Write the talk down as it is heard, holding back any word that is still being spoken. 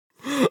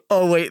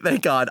Oh, wait,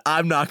 thank God.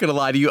 I'm not going to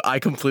lie to you. I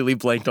completely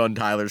blanked on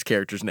Tyler's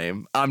character's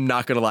name. I'm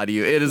not going to lie to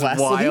you. It is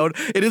Wesley? wild.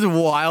 It is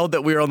wild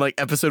that we're on like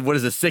episode,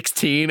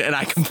 16? And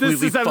I completely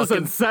This is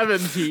episode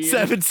 17.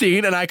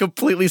 17, and I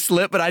completely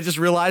slipped, but I just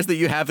realized that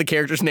you have the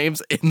characters'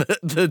 names in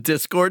the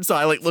Discord, so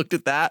I like looked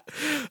at that.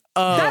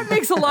 That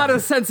makes a lot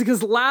of sense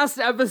because last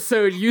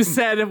episode you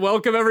said,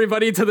 welcome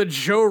everybody to the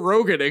Joe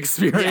Rogan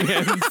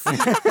experience.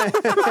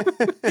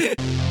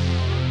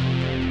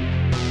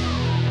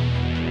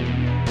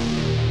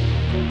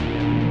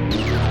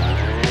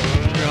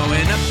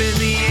 Growing up in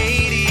the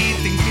 80s,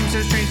 things seem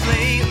so strange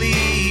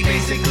lately.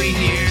 Basically,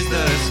 here's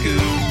the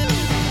scoop.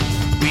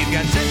 We've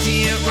got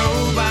sentient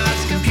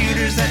robots,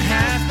 computers that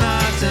have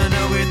thoughts, and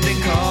a weird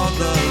thing called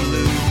the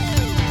loop.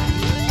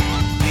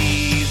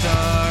 These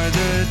are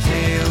the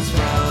tales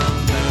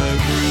from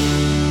the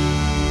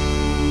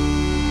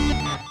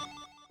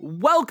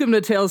group. Welcome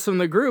to Tales from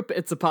the Group.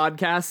 It's a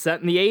podcast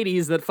set in the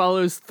 80s that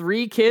follows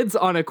three kids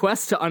on a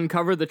quest to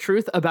uncover the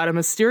truth about a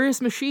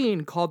mysterious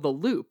machine called the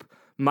Loop.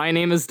 My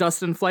name is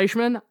Dustin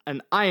Fleischman,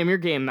 and I am your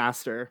game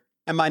master.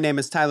 And my name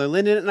is Tyler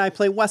Linden, and I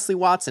play Wesley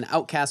Watts, an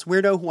outcast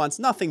weirdo who wants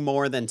nothing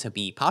more than to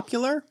be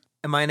popular.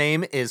 And my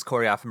name is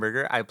Corey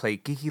Offenberger. I play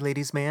Geeky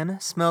Ladies Man,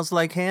 Smells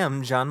Like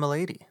Ham, John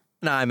Mullady.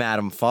 And I'm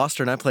Adam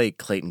Foster, and I play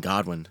Clayton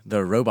Godwin,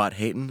 the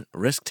robot-hating,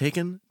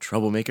 risk-taking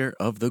troublemaker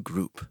of the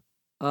group.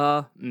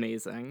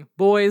 Amazing.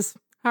 Boys,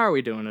 how are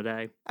we doing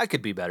today? I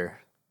could be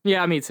better.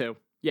 Yeah, me too.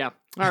 Yeah.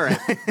 All right.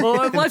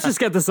 Well, let's just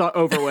get this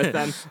over with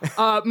then.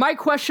 My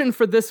question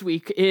for this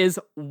week is,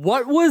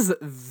 what was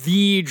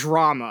the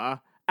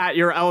drama at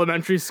your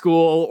elementary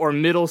school or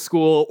middle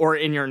school or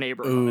in your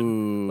neighborhood?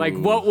 Ooh. Like,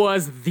 what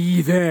was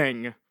the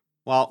thing?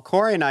 Well,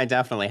 Corey and I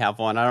definitely have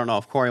one. I don't know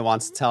if Corey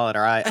wants to tell it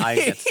or I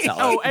get to tell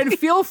it. Oh, and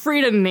feel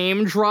free to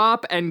name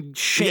drop and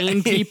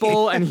shame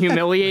people and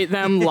humiliate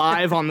them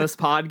live on this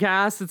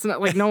podcast. It's not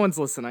like no one's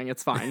listening.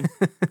 It's fine.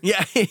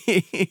 Yeah.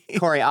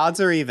 Corey,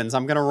 odds or evens?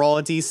 I'm gonna roll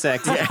a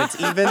d6. If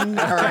it's even,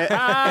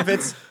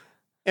 or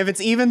if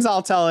it's evens,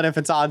 I'll tell it. If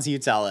it's odds, you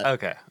tell it.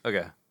 Okay.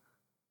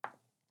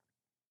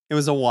 It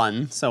was a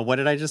 1. So what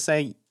did I just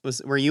say?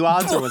 Were you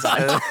odds or was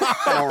I?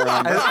 I don't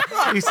remember.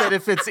 You said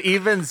if it's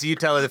evens, you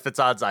tell it. If it's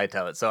odds, I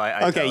tell it. So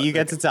I Okay, tell you it.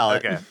 get to tell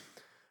it. Okay.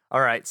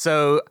 All right.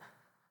 So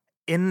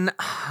in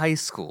high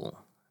school,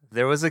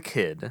 there was a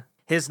kid.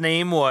 His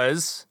name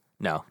was...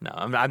 No,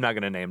 I'm not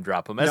going to name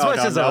drop him. As much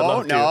as I would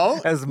love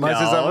to. As much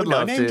as I would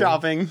love to. No name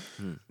dropping.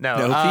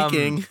 No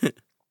peeking.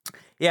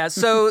 Yeah,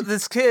 so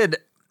this kid,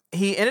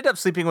 he ended up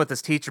sleeping with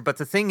his teacher, but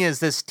the thing is,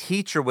 this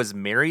teacher was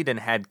married and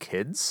had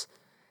kids,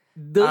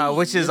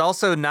 which is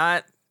also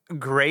not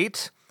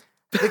great.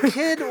 The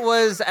kid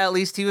was, at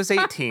least he was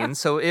 18,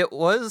 so it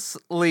was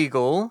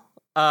legal.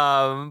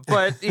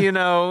 But, you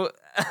know,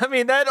 I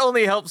mean, that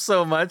only helps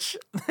so much.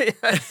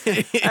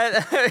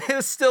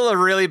 It's still a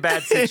really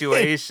bad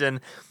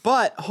situation.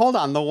 But hold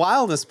on, the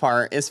wildest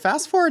part is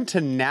fast forward to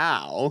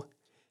now.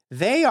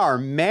 They are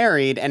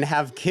married and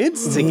have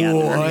kids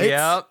together. What?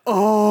 Yep.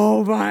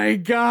 Oh my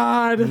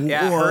God.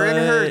 Yeah, her and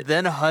her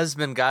then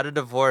husband got a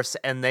divorce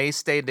and they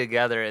stayed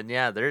together. And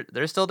yeah,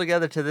 they're still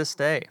together to this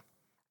day.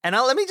 And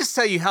let me just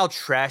tell you how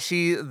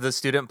trashy the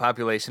student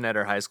population at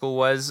our high school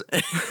was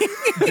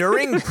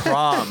during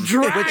prom,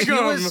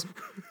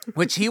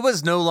 which he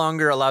was no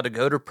longer allowed to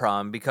go to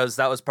prom because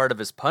that was part of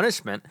his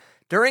punishment.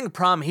 During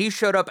prom, he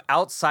showed up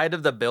outside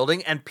of the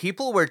building and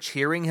people were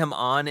cheering him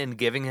on and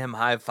giving him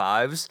high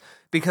fives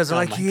because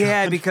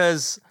they're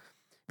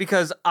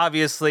because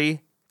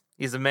obviously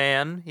he's a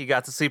man. He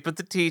got to sleep with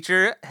the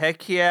teacher.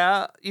 Heck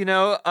yeah, you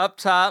know, up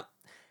top.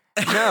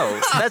 No,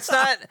 that's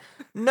not.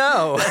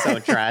 No. So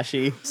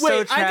trashy.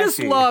 Wait,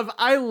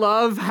 I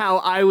love how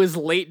I was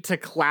late to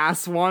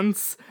class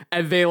once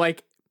and they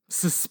like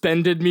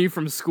suspended me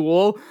from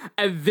school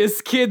and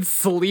this kid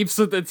sleeps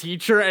with the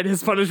teacher and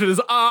his punishment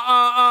is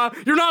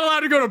you're not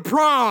allowed to go to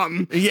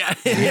prom. Yeah.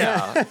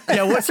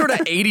 Yeah, what sort of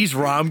 80s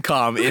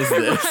rom-com is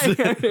this?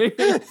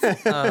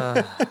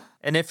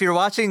 And if you're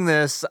watching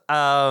this,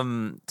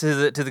 to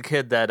the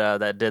kid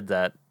that did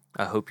that,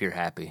 I hope you're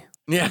happy.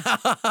 Yeah.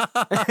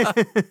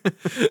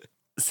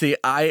 See,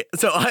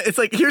 it's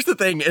like, here's the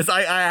thing is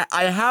I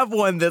have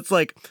one that's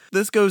like,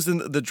 this goes in,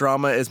 the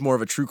drama is more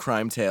of a true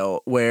crime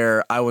tale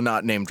where I will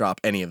not name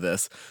drop any of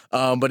this.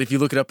 But if you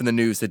look it up in the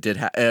news, it did,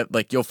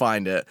 like, you'll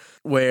find it,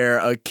 where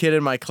a kid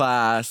in my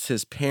class,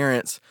 his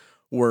parents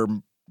were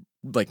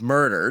like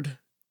murdered.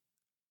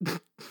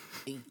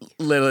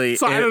 Literally.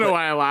 So I don't know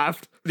why I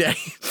laughed. Yeah.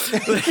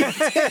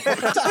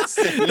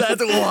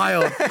 That's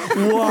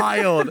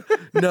wild.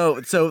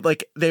 No, so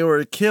like they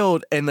were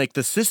killed and like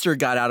the sister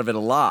got out of it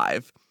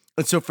alive.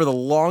 And so for the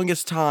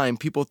longest time,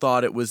 people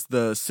thought it was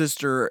the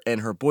sister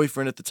and her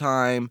boyfriend at the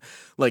time,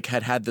 like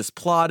had this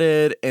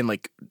plotted and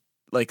like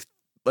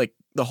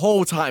the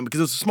whole time, because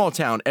it was a small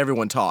town,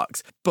 everyone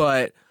talks.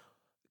 But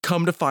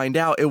come to find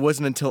out, it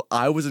wasn't until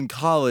I was in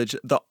college,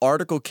 the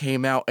article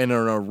came out and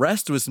an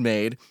arrest was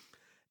made.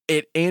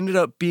 It ended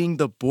up being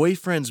the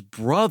boyfriend's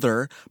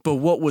brother, but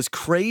what was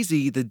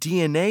crazy, the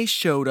DNA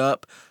showed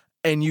up,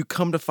 and you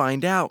come to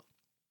find out,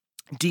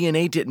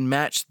 DNA didn't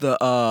match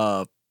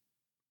the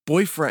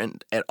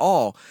boyfriend at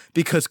all,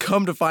 because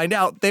come to find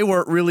out, they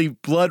weren't really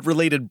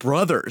blood-related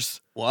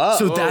brothers. Whoa.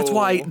 So that's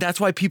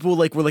why people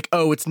like were like,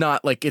 oh, it's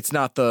not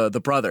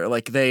the brother.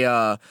 Like they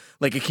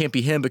like it can't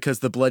be him because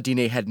the blood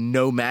DNA had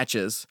no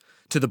matches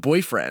to the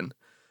boyfriend.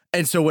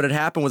 And so what had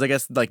happened was, I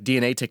guess, like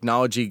DNA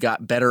technology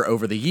got better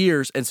over the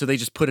years, and so they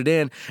just put it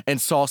in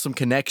and saw some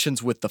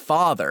connections with the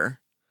father.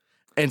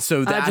 And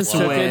so I that's just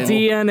took a when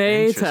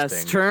DNA test.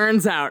 Interesting.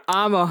 Turns out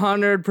I'm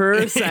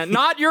 100%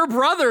 not your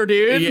brother,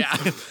 dude. yeah,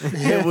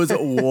 it was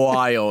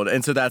wild.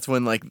 And so that's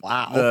when like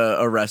Wow. the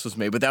arrest was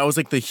made. But that was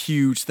like the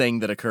huge thing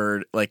that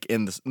occurred like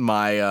in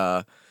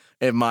my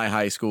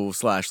high school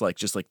 / like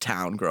just like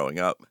town growing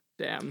up.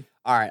 Damn.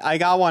 All right, I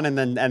got one, and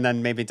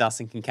then maybe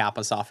Dustin can cap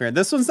us off here.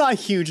 This one's not a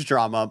huge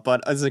drama,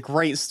 but it's a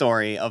great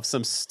story of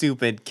some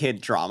stupid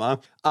kid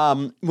drama.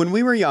 When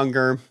we were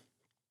younger,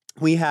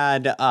 we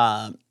had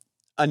all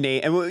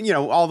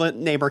the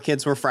neighbor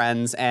kids were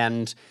friends,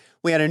 and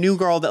we had a new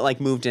girl that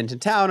like moved into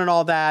town and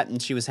all that,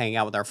 and she was hanging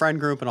out with our friend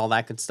group and all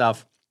that good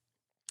stuff.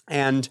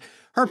 And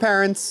her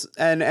parents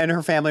and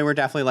her family were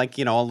definitely like,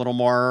 a little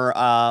more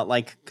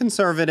like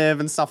conservative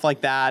and stuff like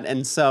that.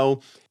 And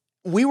so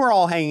we were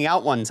all hanging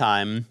out one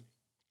time,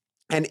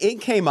 and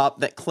it came up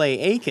that Clay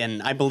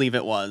Aiken, I believe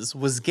it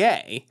was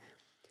gay.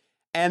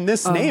 And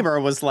this neighbor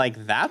was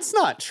like, that's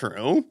not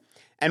true.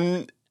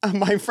 And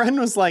my friend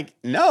was like,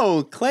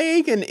 no, Clay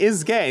Aiken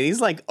is gay. He's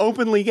like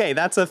openly gay.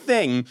 That's a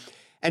thing.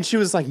 And she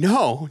was like,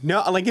 no,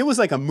 like it was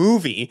like a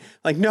movie.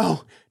 Like,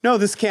 no,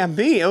 this can't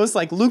be. It was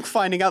like Luke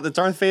finding out that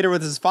Darth Vader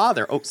was his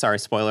father. Oh, sorry,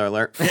 spoiler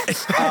alert. Wait,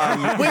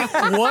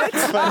 what?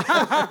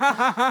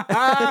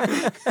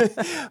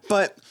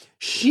 But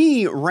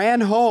she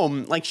ran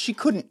home, like she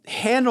couldn't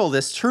handle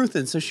this truth.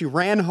 And so she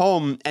ran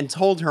home and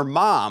told her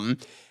mom.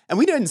 And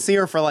we didn't see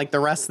her for like the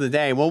rest of the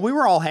day. Well, we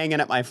were all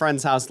hanging at my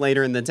friend's house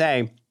later in the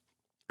day.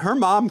 Her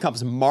mom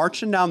comes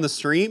marching down the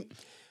street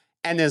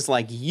and is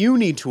like, you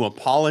need to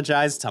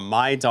apologize to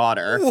my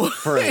daughter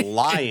for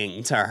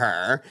lying to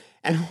her.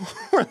 And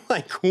we're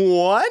like,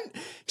 what?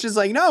 She's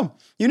like, no,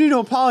 you need to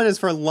apologize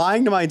for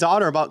lying to my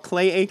daughter about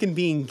Clay Aiken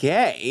being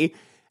gay.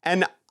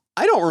 And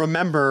I don't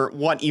remember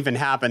what even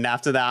happened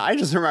after that. I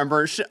just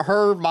remember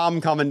her mom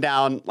coming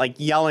down, like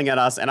yelling at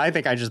us, and I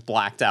think I just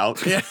blacked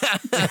out.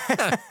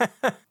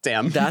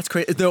 Damn. That's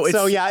crazy. No,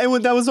 So yeah,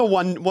 that was a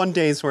one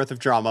day's worth of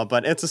drama,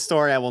 but it's a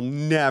story I will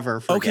never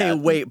forget. okay,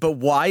 wait, but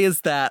why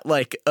is that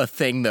like a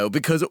thing though?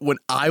 Because when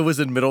I was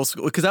in middle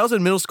school, because I was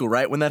in middle school,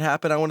 right, when that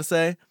happened, I want to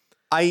say.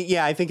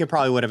 I think it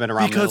probably would have been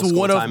around Because middle school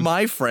one time. of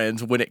my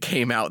friends, when it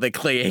came out that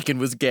Clay Aiken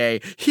was gay,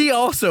 he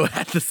also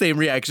had the same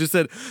reaction. He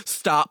said,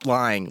 stop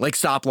lying. Like,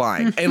 stop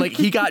lying. And, like,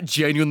 he got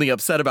genuinely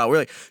upset about it. We're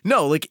like,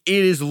 no, like,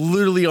 it is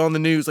literally on the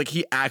news. Like,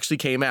 he actually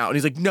came out. And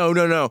he's like,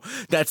 no,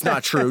 that's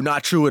not true.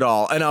 Not true at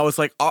all. And I was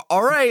like,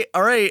 all right.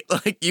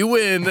 Like, you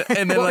win.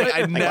 And then, like,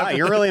 I never... Wow,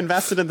 you're really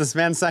invested in this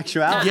man's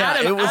sexuality.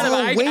 Yeah, it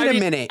was... Wait a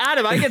minute.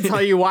 Adam, I can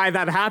tell you why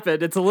that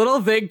happened. It's a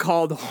little thing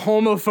called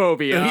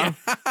homophobia.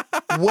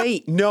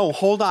 Wait, no,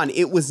 hold on.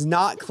 It was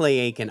not Clay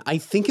Aiken. I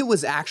think it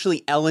was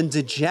actually Ellen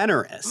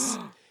DeGeneres.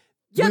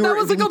 Yeah, that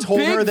was like a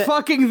big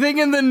fucking thing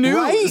in the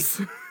news.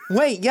 Right?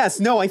 Wait,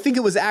 yes, no, I think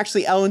it was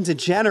actually Ellen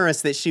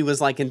DeGeneres that she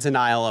was like in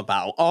denial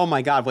about. Oh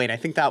my God, wait, I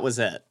think that was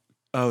it.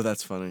 Oh,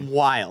 that's funny.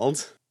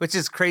 Wild. Which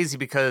is crazy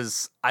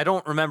because I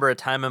don't remember a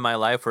time in my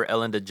life where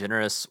Ellen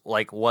DeGeneres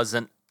like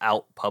wasn't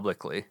out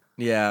publicly.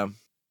 Yeah.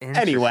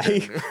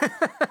 Anyway.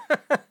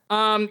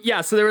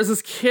 Yeah, so there was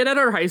this kid at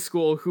our high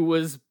school who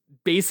was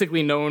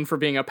basically known for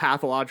being a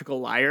pathological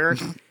liar.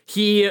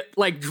 He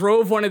like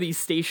drove one of these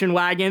station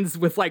wagons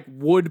with like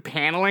wood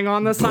paneling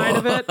on the side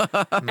of it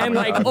and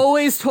like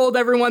always told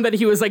everyone that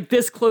he was like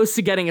this close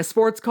to getting a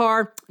sports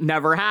car.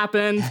 Never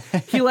happened.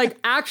 He like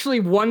actually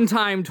one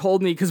time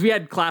told me, because we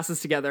had classes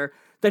together,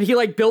 that he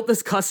like built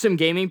this custom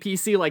gaming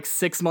PC like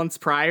 6 months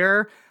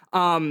prior.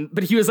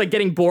 But he was like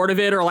getting bored of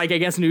it, or like I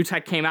guess new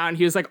tech came out and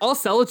he was like, I'll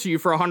sell it to you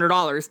for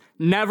 $100.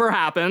 Never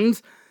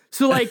happened.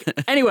 So like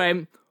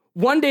anyway,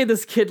 one day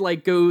this kid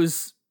like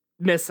goes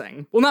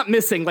missing. Well, not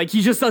missing, like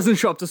he just doesn't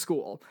show up to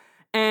school.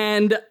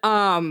 And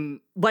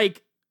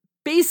like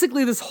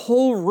basically this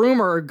whole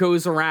rumor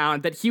goes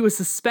around that he was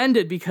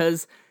suspended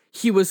because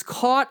he was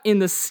caught in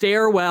the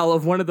stairwell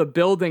of one of the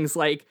buildings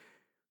like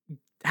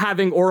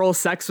having oral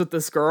sex with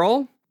this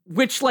girl,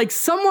 which like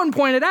someone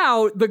pointed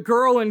out the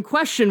girl in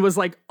question was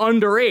like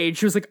underage.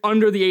 She was like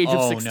under the age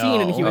of 16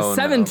 and he was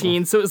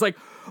 17. So it was like,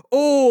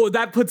 oh,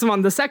 that puts him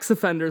on the sex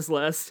offenders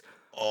list.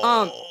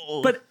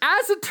 But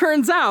as it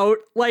turns out,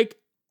 like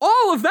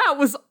all of that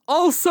was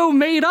also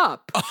made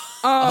up.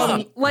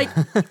 Like,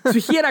 so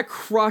he had a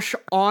crush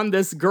on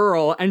this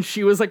girl and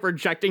she was like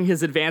rejecting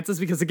his advances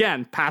because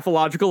again,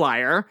 pathological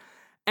liar.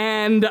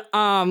 And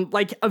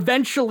like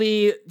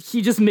eventually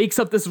he just makes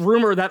up this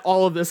rumor that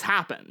all of this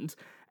happened.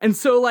 And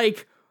so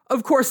like,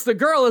 of course the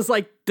girl is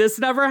like, this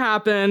never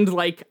happened.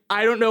 Like,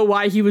 I don't know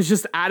why he was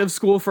just out of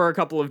school for a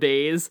couple of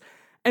days.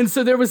 And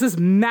so there was this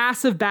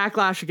massive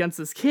backlash against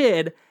this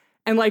kid.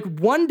 And like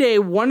one day,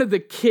 one of the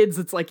kids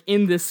that's like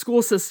in this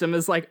school system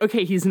is like,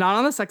 okay, he's not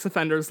on the sex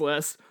offenders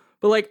list,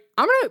 but like,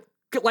 I'm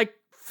gonna like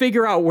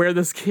figure out where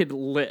this kid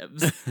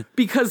lives.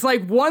 Because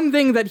like one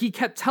thing that he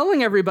kept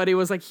telling everybody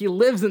was like, he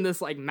lives in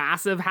this like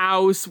massive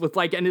house with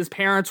like, and his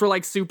parents were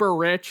like super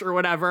rich or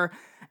whatever.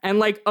 And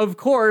like, of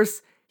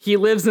course, he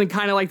lives in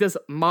kind of like this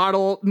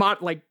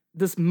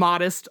this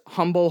modest,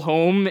 humble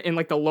home in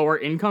like the lower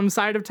income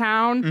side of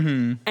town.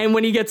 Mm-hmm. And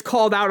when he gets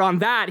called out on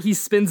that, he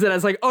spins it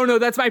as like, oh no,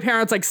 that's my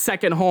parents' like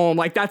second home.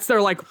 Like that's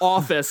their like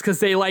office because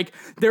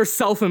they're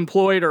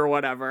self-employed or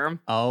whatever.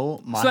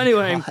 Oh my So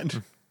anyway,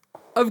 God.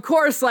 Of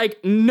course,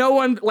 like no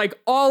one, like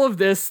all of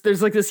this,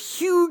 there's like this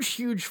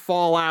huge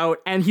fallout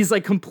and he's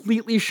like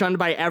completely shunned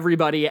by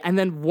everybody. And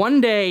then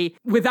one day,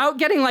 without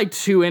getting like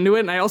too into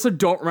it, and I also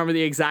don't remember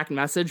the exact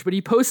message, but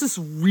he posts this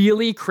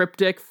really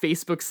cryptic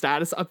Facebook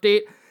status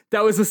update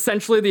that was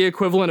essentially the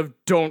equivalent of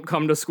don't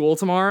come to school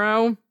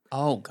tomorrow.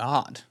 Oh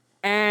God.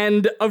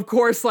 And of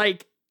course,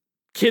 like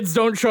kids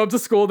don't show up to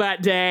school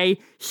that day.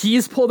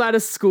 He's pulled out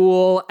of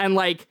school and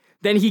like,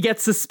 then he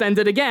gets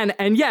suspended again.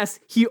 And yes,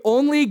 he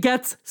only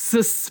gets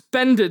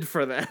suspended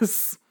for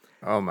this.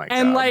 Oh my God.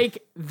 And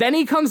like, then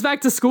he comes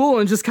back to school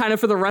and just kind of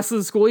for the rest of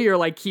the school year,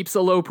 like keeps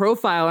a low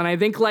profile. And I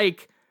think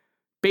like,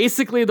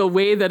 basically the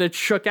way that it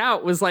shook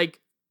out was like,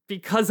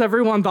 because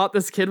everyone thought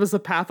this kid was a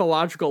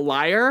pathological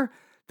liar,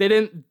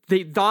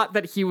 they thought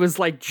that he was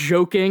like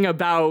joking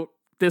about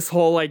this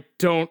whole like,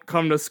 don't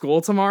come to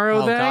school tomorrow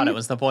Oh thing. God, it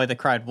was the boy that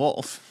cried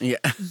wolf. Yeah.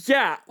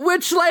 Yeah,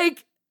 which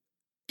like,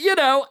 you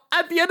know,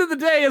 at the end of the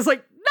day is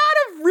like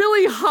not a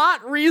really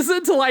hot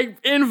reason to like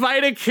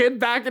invite a kid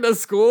back into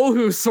school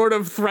who sort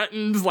of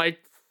threatened like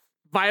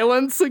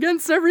violence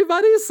against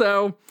everybody.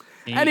 So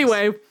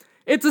anyway,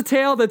 it's a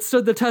tale that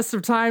stood the test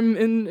of time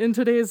in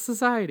today's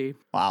society.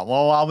 Wow.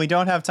 Well, while we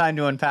don't have time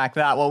to unpack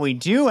that, what we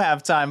do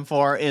have time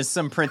for is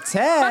some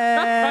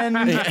pretend.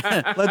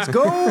 Let's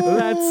go.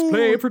 Let's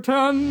play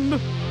pretend.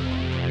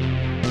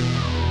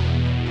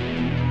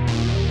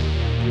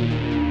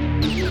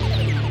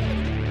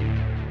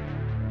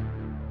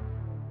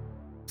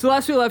 So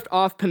last we left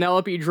off,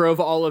 Penelope drove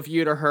all of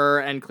you to her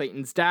and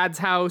Clayton's dad's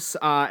house,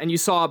 and you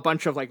saw a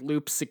bunch of like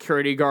Loop's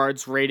security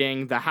guards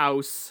raiding the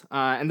house.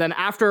 And then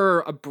after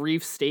a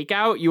brief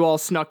stakeout, you all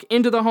snuck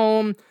into the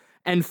home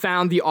and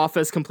found the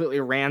office completely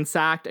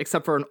ransacked,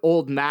 except for an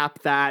old map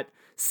that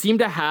seemed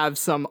to have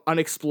some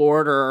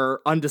unexplored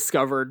or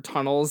undiscovered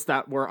tunnels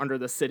that were under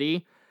the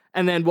city.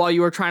 And then while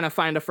you were trying to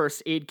find a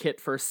first aid kit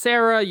for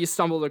Sarah, you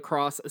stumbled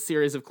across a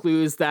series of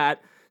clues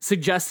that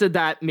suggested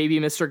that maybe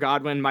Mr.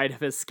 Godwin might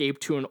have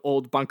escaped to an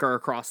old bunker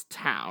across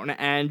town.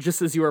 And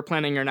just as you were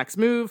planning your next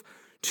move,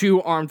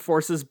 2 armed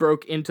forces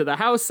broke into the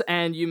house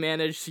and you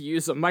managed to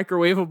use a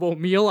microwavable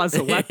meal as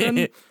a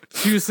weapon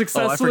to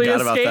successfully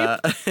escape.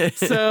 About that.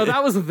 So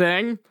that was a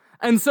thing.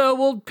 And so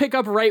we'll pick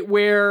up right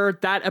where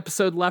that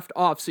episode left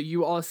off. So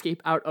you all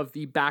escape out of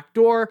the back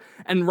door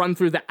and run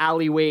through the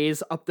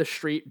alleyways up the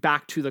street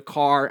back to the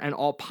car and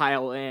all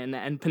pile in.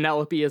 And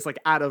Penelope is like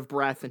out of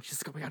breath and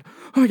she's like,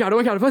 oh my God,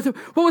 what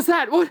was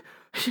that? What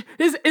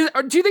do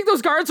you think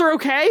those guards are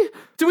okay?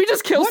 Did we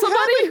just kill What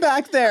somebody? happened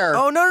back there?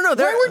 Oh, no.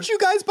 Why weren't you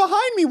guys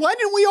behind me? Why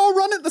didn't we all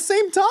run at the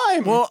same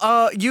time? Well,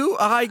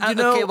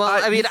 Okay, well,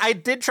 I mean, I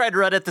did try to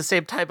run at the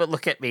same time, but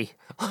look at me.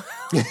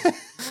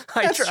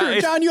 That's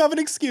true. John, you have an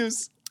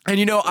excuse.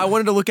 And, I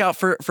wanted to look out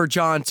for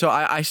John, so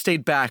I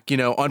stayed back,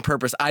 on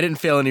purpose. I didn't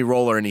fail any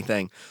roll or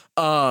anything.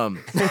 But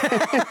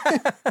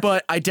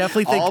I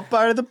definitely think... All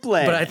part of the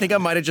plan. But I think I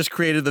might have just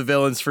created the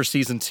villains for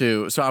season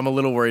 2, so I'm a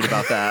little worried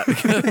about that.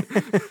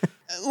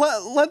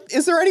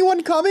 Is there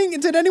anyone coming?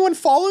 Did anyone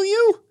follow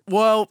you?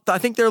 Well, I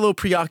think they're a little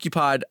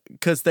preoccupied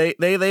because they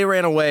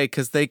ran away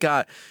because they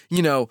got,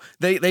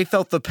 they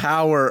felt the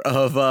power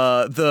of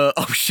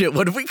oh shit,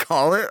 what do we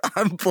call it?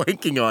 I'm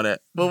blanking on it.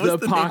 What was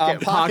the name?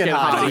 Pocket hotties. Pocket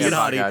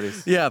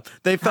hottie. Yeah,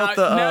 they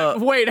felt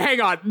Wait,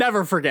 hang on.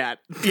 Never forget.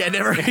 Yeah,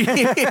 never.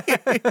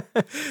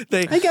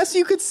 I guess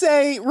you could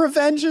say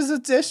revenge is a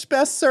dish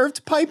best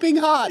served piping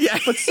hot,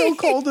 but so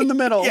cold in the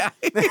middle. Yeah.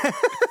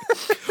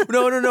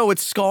 No.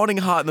 It's scalding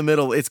hot in the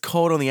middle. It's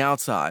cold on the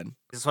outside.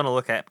 I just want to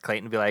look at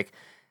Clayton and be like,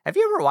 have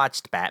you ever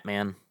watched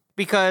Batman?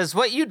 Because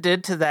what you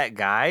did to that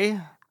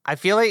guy, I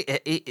feel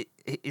like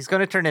he's going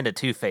to turn into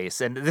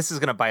Two-Face, and this is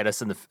going to bite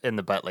us in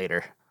the butt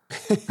later.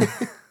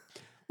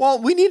 Well,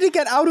 we need to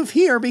get out of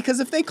here because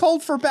if they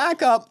called for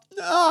backup,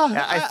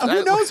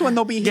 who knows when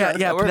they'll be here.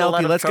 Yeah, We're in a lot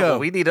Penelope, of let's trouble.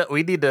 go.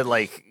 We need to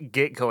like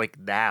get going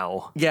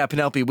now. Yeah,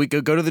 Penelope, we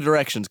go to the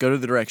directions. Go to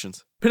the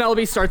directions.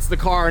 Penelope starts the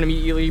car and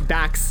immediately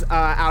backs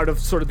out of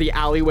sort of the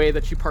alleyway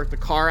that she parked the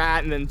car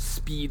at and then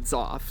speeds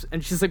off.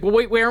 And she's like, well,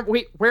 wait,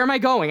 where am I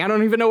going? I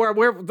don't even know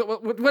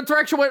what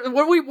direction,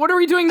 what are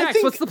we doing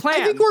next? What's the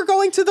plan? I think we're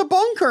going to the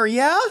bunker,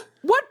 yeah?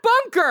 What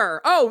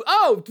bunker?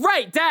 Oh,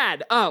 right,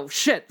 Dad. Oh,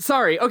 shit,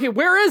 sorry. Okay,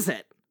 where is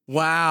it?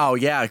 Wow,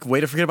 yeah,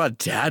 way to forget about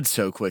Dad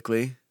so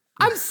quickly.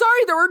 I'm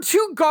sorry, there were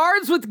 2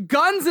 guards with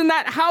guns in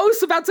that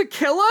house about to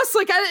kill us.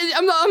 Like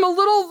I'm a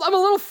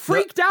little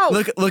freaked out.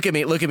 Look at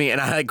me,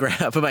 and I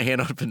put my hand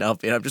on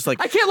Penelope, and I'm just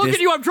like, I can't look at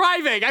you. I'm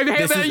driving. I'm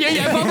both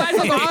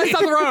eyes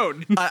on the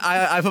road.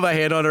 I put my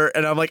hand on her,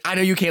 and I'm like, I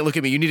know you can't look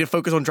at me. You need to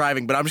focus on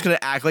driving, but I'm just gonna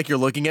act like you're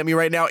looking at me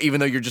right now, even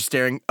though you're just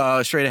staring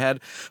straight ahead.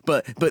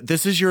 But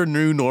this is your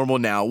new normal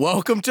now.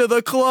 Welcome to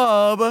the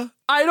club.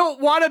 I don't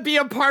want to be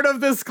a part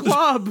of this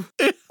club.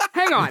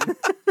 Hang on.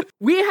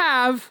 We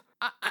have.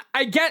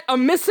 I get a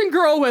missing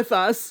girl with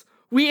us.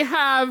 We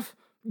have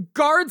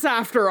guards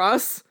after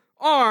us,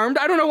 armed.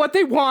 I don't know what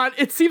they want.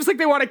 It seems like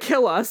they want to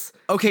kill us.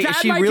 Okay, Dad is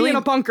she might really be in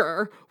a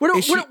bunker?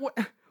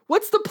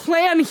 What's the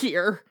plan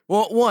here?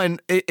 Well,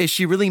 one, is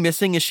she really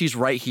missing? Is she's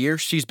right here?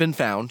 She's been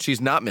found. She's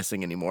not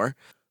missing anymore.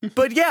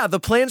 But yeah, the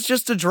plan's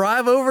just to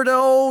drive over to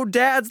old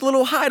Dad's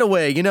little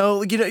hideaway.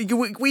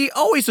 We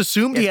always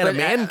assumed he had a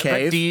man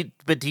cave.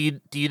 But do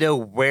you know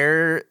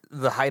where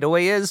the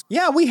hideaway is?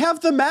 Yeah, we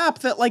have the map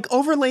that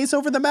overlays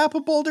over the map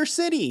of Boulder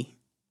City.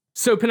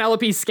 So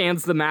Penelope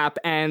scans the map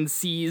and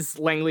sees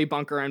Langley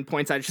Bunker and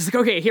points at it. She's like,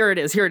 okay, here it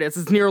is.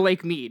 It's near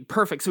Lake Mead.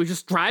 Perfect. So we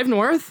just drive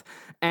north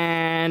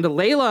and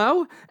lay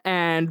low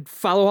and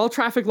follow all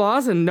traffic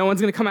laws, and no one's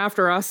going to come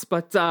after us.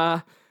 But,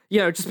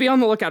 just be on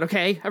the lookout,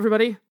 okay,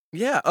 everybody?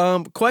 Yeah.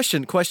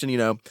 Question.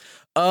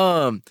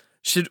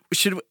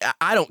 Should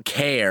I don't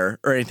care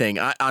or anything.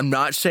 I'm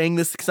not saying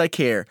this because I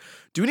care.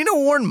 Do we need to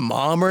warn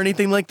Mom or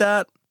anything like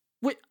that?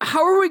 Wait,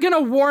 how are we going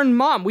to warn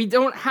Mom? We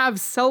don't have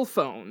cell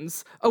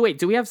phones. Oh, wait,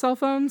 do we have cell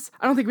phones?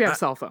 I don't think we have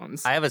cell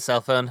phones. I have a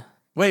cell phone.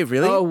 Wait,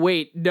 really? Oh,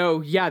 wait,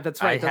 no, yeah,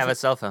 that's right. I have a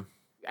cell phone.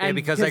 Yeah, And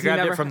because I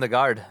grabbed it from the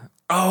guard.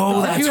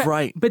 Oh, that's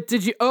right. But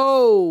did you?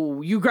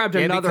 Oh, you grabbed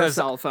another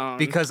cell phone.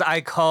 Because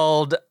I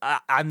called.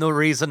 I'm the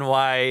reason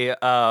why.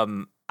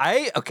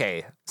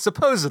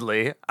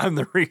 Supposedly, I'm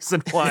the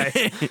reason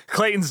why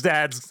Clayton's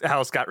dad's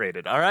house got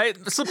raided. All right,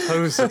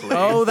 supposedly.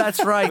 Oh,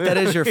 that's right. That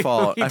is your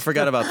fault. I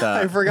forgot about that.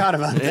 I forgot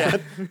about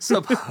that.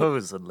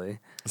 Supposedly.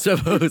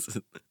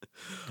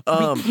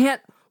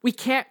 We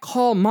can't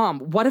call Mom.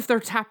 What if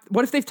they've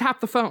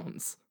tapped the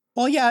phones?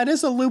 Well, yeah, it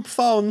is a loop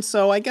phone,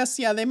 so I guess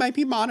they might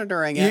be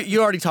monitoring it.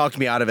 You already talked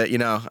me out of it.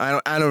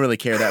 I don't really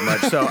care that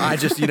much. So I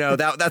just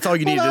that's all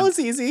you needed. That was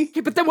easy.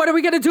 Yeah, but then what are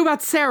we gonna do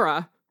about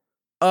Sarah?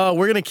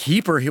 We're gonna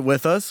keep her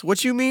with us.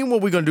 What you mean?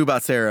 What are we gonna do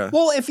about Sarah?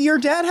 Well, if your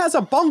dad has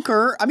a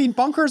bunker,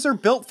 bunkers are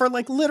built for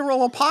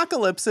literal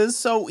apocalypses,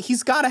 so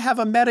he's got to have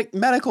a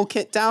medical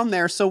kit down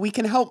there so we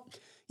can help,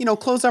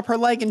 close up her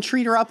leg and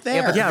treat her up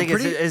there. Yeah, but the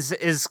thing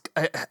is,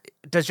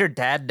 does your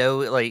dad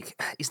know?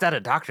 He's not a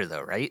doctor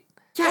though, right?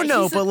 Yeah,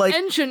 no, he's but an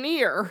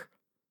engineer.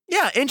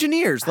 Yeah,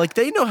 engineers.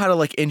 They know how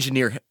to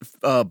engineer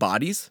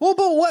bodies. Well,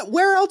 but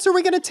where else are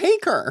we gonna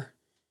take her?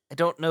 I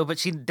don't know, but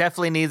she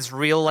definitely needs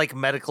real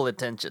medical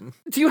attention.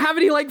 Do you have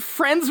any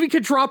friends we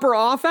could drop her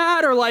off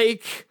at, or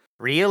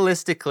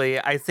Realistically,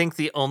 I think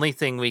the only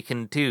thing we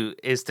can do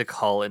is to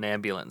call an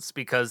ambulance,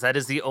 because that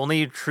is the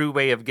only true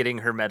way of getting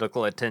her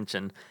medical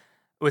attention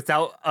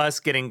without us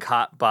getting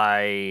caught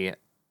by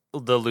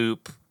the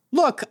loop.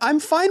 Look, I'm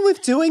fine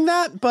with doing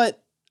that,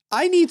 but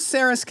I need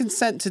Sarah's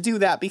consent to do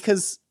that,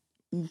 because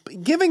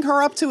giving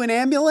her up to an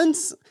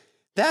ambulance,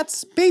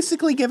 that's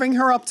basically giving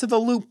her up to the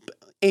loop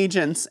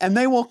agents, and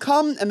they will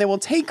come and they will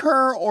take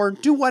her or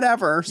do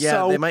whatever.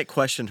 Yeah, they might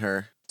question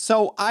her.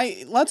 So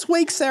let's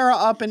wake Sarah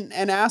up and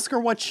ask her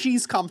what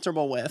she's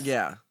comfortable with.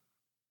 Yeah.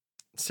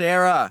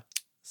 Sarah.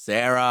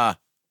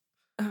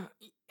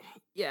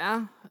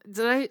 Yeah.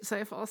 Did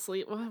I fall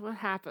asleep? What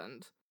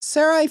happened?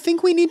 Sarah, I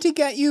think we need to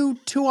get you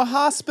to a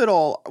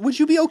hospital. Would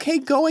you be okay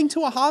going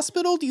to a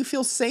hospital? Do you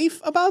feel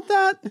safe about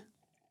that?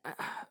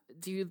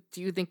 Do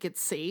you think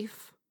it's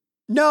safe?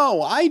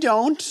 No, I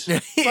don't.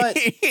 But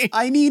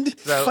I need.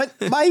 But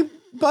my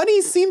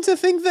buddies seem to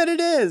think that it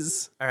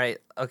is. All right.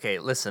 Okay.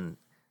 Listen.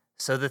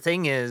 So the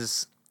thing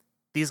is,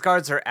 these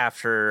guards are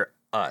after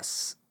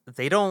us.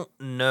 They don't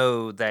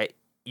know that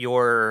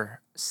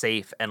you're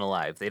safe and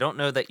alive. They don't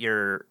know that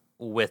you're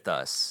with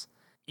us.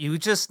 You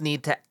just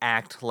need to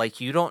act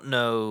like you don't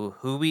know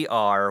who we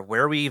are,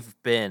 where we've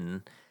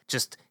been.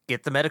 Just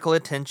get the medical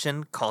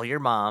attention. Call your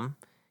mom.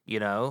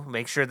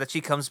 Make sure that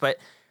she comes. But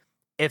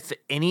if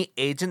any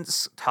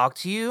agents talk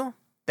to you,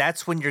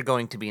 that's when you're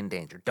going to be in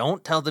danger.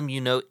 Don't tell them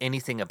you know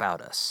anything about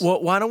us.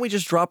 Well, why don't we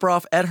just drop her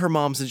off at her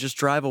mom's and just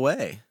drive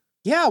away?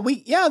 Yeah,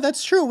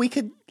 that's true. We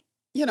could,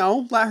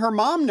 let her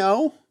mom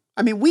know.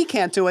 We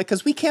can't do it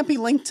because we can't be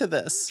linked to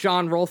this.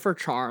 John, roll for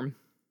charm.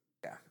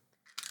 Yeah.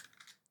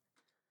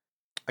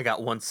 I got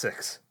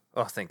 1-6.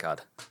 Oh, thank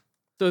God.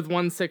 So with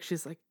 1-6,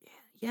 she's like,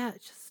 yeah,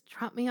 just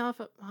drop me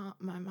off at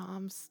my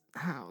mom's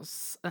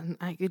house and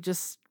I could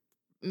just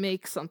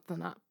make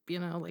something up,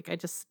 I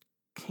just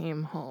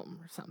came home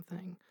or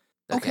something.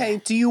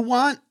 Okay, do you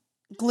want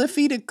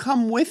Gliffy to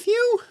come with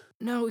you?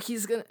 No,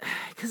 he's gonna,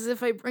 because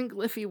if I bring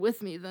Gliffy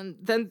with me, then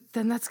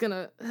that's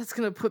gonna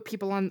put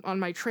people on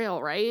my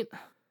trail, right?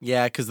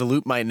 Yeah, because the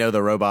loop might know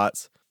the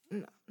robots.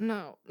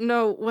 No,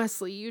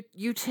 Wesley,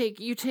 you take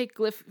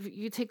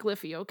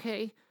Gliffy,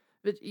 okay?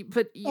 But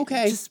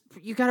Okay.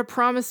 you gotta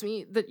promise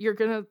me that you're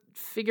gonna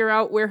figure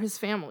out where his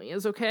family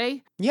is,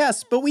 okay?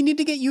 Yes, but we need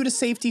to get you to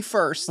safety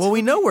first. Well,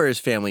 we know where his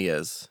family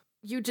is.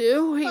 You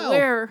do? Wait, Well,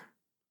 where?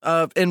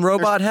 In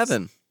Robot There's-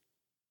 Heaven.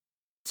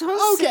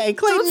 Okay,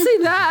 Clayton. Don't say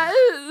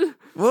that.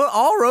 Well,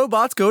 all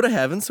robots go to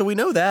heaven, so we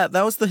know that.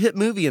 That was the hit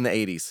movie in the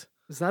 80s.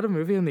 Is that a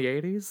movie in the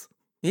 80s?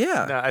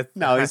 Yeah.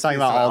 No, he's talking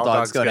about all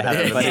dogs go to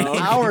heaven. But in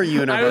heaven. our I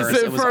universe,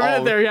 was it was for a minute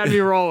all there. You had me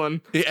rolling.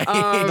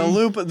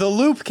 the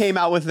loop came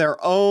out with their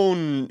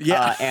own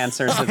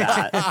answers to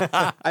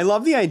that. I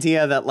love the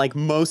idea that like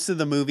most of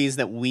the movies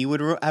that we would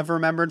have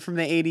remembered from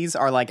the 80s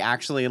are like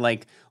actually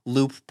like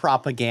loop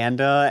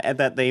propaganda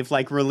that they've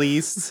like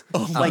released.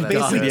 Like that's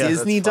basically good. Yeah,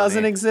 Disney that's funny.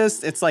 doesn't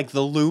exist. It's like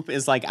the loop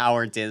is like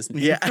our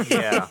Disney. Yeah.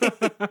 Yeah.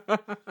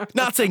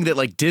 Not saying that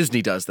like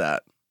Disney does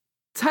that.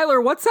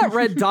 Tyler, what's that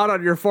red dot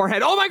on your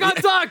forehead? Oh my God,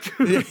 duck!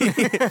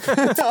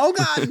 Oh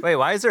God. Wait,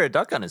 why is there a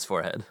duck on his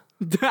forehead?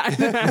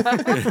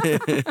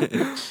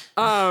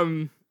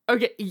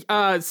 Okay.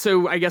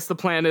 So I guess the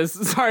plan is.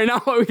 Sorry,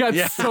 now we got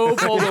so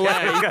pulled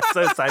away. We got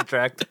so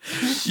sidetracked.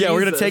 Yeah, we're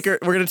gonna Jesus. take her.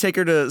 We're gonna take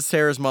her to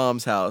Sarah's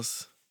mom's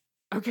house.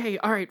 Okay,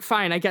 all right,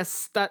 fine. I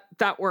guess that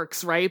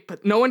works, right?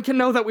 But no one can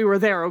know that we were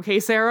there, okay,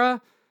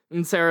 Sarah?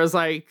 And Sarah's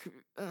like,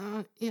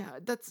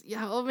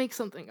 I'll make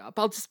something up.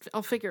 I'll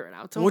figure it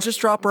out. Don't We'll worry.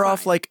 just drop her I'm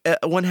off fine. like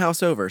one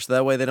house over, so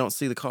that way they don't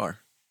see the car.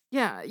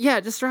 Yeah,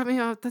 just drop me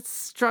off.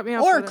 Drop me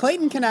off. Or for the-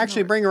 Clayton can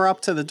actually bring her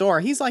up to the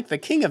door. He's like the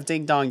king of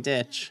Ding Dong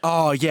Ditch.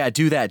 Oh yeah,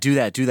 do that.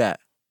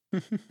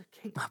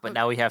 But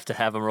now we have to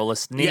have him roll a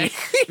sneak.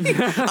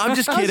 I'm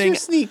just How's kidding. your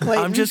sneak,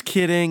 Clayton? I'm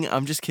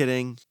just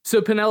kidding.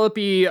 So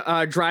Penelope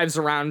drives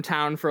around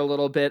town for a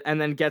little bit and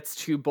then gets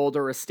to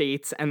Boulder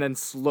Estates and then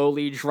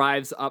slowly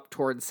drives up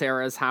towards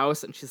Sarah's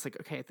house. And she's like,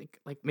 okay, I think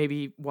like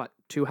maybe what,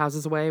 2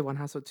 houses away, 1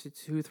 house,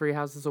 two, 3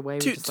 houses away. We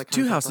Two, just, like,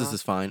 two kinda drop her houses off.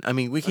 is fine. I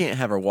mean, we can't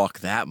have her walk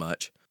that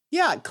much.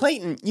 Yeah,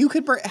 Clayton, you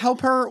could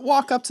help her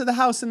walk up to the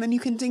house and then you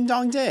can Ding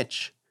Dong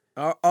Ditch.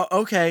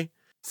 Okay.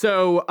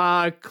 So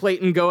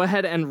Clayton, go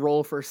ahead and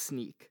roll for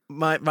sneak.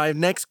 My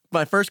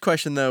first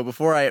question though,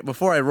 before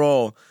I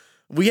roll,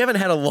 we haven't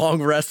had a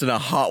long rest in a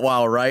hot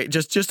while, right?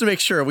 Just to make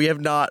sure we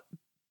have not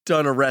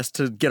done a rest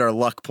to get our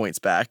luck points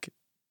back.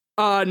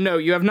 No,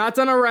 you have not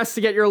done a rest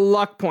to get your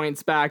luck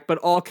points back, but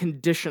all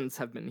conditions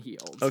have been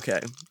healed. Okay,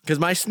 because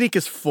my sneak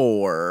is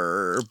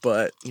 4,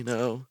 but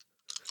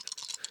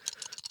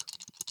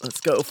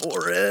let's go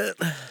for it.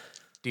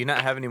 Do you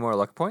not have any more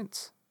luck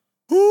points?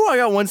 Ooh, I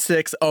got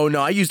 1-6. Oh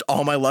no, I used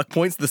all my luck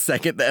points the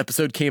second the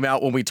episode came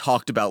out when we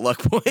talked about luck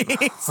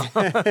points.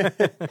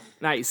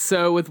 Nice.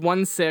 So with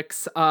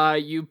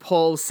 1-6, you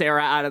pull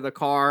Sarah out of the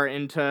car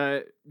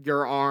into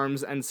your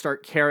arms and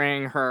start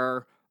carrying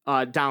her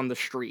down the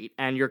street.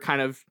 And you're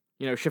kind of,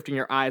 shifting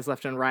your eyes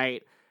left and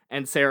right.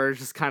 And Sarah's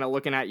just kind of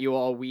looking at you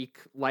all weak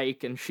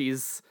like, and she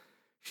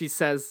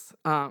says,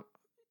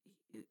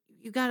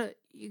 you gotta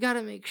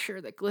make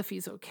sure that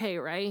Gliffy's okay,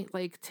 right?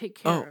 Like, take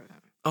care of him.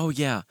 Oh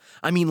yeah.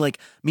 I mean, like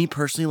me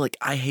personally, like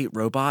I hate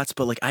robots,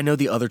 but like I know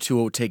the other 2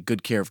 will take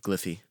good care of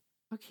Gliffy.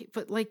 Okay,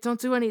 but like,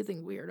 don't do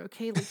anything weird,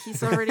 okay? Like,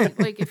 he's already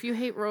like, if you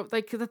hate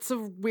like, that's a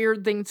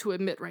weird thing to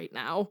admit right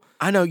now.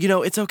 I know,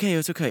 it's okay.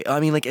 It's okay. I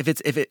mean, like if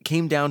it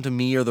came down to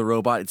me or the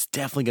robot, it's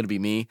definitely gonna be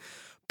me.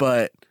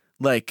 But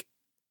like,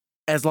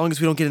 as long as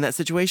we don't get in that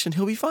situation,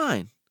 he'll be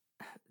fine.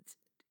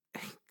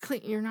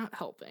 Clayton, you're not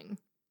helping.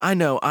 I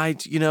know. I'm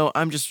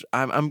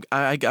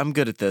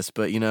good at this,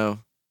 but Okay,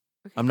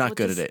 I'm not well,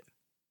 good at it.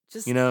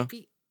 Just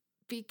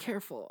be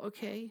careful,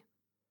 okay?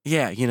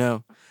 Yeah,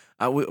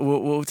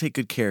 we'll take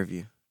good care of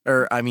you.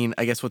 Or I mean,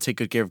 I guess we'll take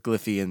good care of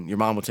Gliffy, and your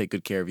mom will take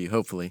good care of you.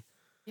 Hopefully,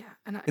 Yeah,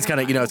 and it's kind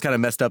of it's kind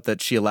of messed up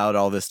that she allowed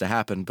all this to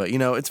happen, but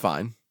it's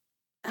fine.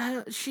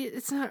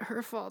 It's not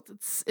her fault.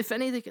 It's, if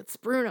anything, it's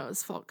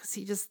Bruno's fault because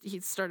he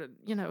started,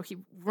 he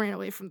ran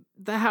away from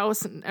the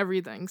house and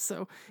everything.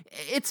 So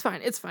it's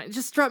fine. It's fine.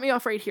 Just drop me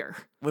off right here.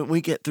 When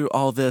we get through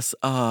all this,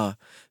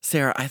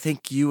 Sarah, I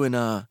think you and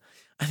I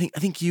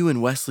think you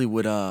and Wesley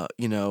would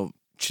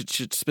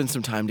should spend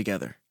some time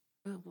together.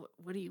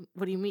 What do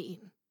you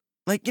mean?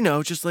 Like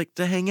just like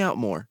to hang out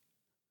more.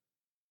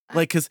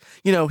 Like, cause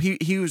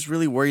he was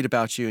really worried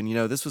about you, and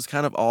this was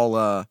kind of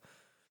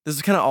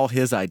all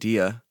his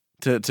idea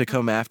to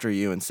come after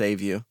you and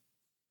save you.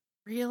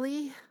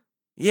 Really?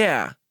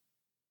 Yeah.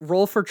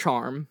 Roll for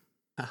charm.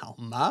 Oh,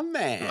 my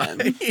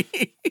man.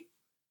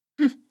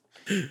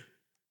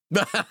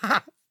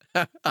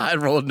 I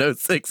rolled no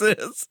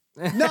 6s.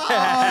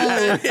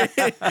 No!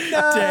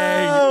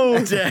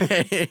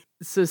 Dang.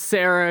 So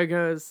Sarah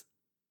goes,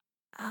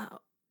 oh,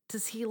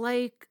 does he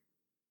like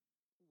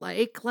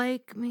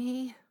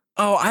me?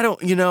 Oh, I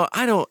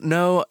don't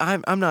know.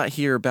 I'm not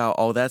here about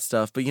all that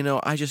stuff, but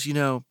I just,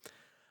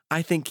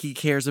 I think he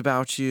cares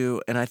about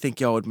you, and I think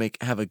y'all would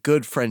have a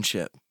good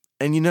friendship.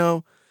 And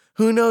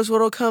who knows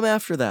what'll come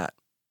after that?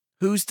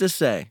 Who's to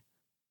say?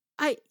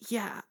 I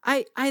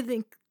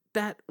think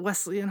that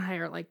Wesley and I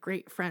are like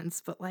great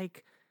friends, but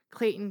like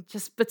Clayton,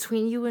 just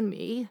between you and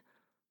me,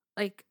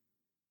 like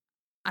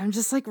I'm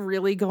just like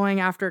really going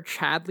after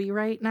Chadley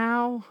right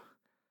now.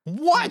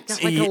 What?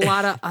 Got like a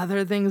lot of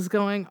other things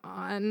going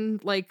on,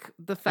 like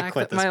the fact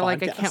quit that this I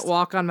podcast. can't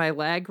walk on my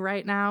leg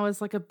right now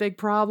is like a big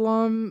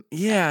problem.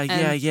 Yeah,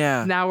 And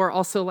yeah. now we're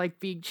also like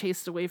being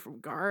chased away from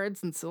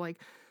guards, and so like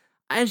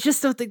I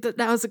just don't think that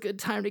now is a good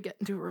time to get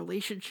into a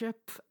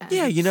relationship.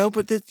 Yeah, And,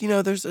 but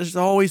there's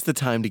always the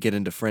time to get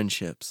into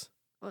friendships.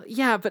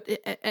 yeah, but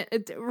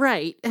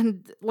right,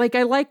 and like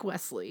I like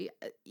Wesley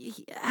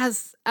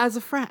as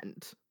a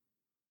friend.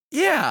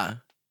 Yeah.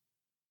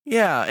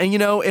 Yeah, and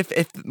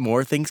if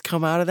more things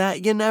come out of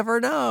that, you never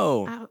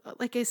know.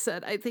 Like I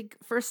said, I think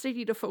first I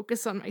need to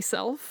focus on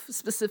myself,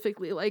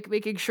 specifically like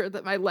making sure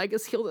that my leg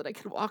is healed and I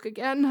can walk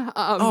again.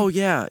 Oh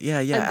yeah,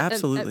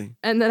 absolutely.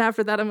 And then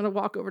after that, I'm gonna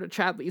walk over to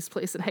Chadley's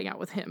place and hang out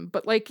with him.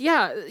 But like,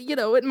 yeah,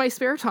 in my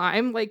spare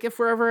time, like if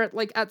we're ever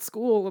at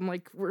school and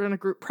like we're in a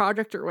group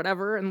project or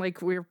whatever, and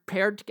like we're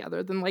paired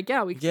together, then like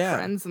we can be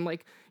friends and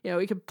like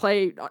we could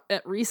play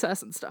at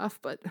recess and stuff.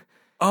 But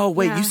Oh,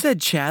 wait, yeah. you said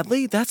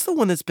Chadley? That's the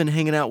one that's been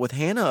hanging out with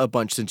Hannah a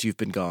bunch since you've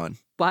been gone.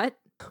 what?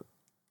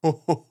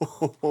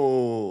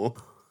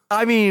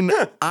 I mean,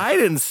 I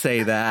didn't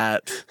say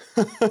that.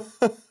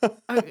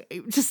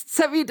 Okay, just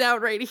set me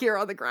down right here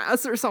on the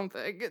grass or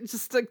something.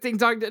 Just like ding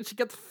dong ditch.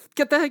 Get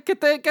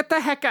the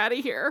heck out of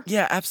here.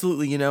 Yeah,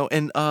 absolutely,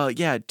 and I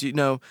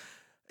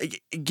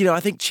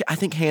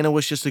think Hannah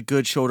was just a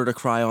good shoulder to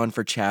cry on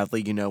for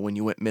Chadley, when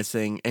you went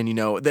missing, and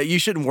that you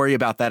shouldn't worry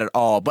about that at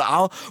all.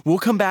 But we'll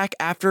come back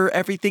after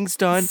everything's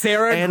done.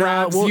 Sarah and,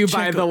 grabs we'll you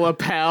check by the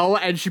lapel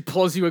and she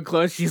pulls you in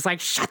close. She's like,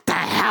 "Shut the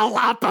hell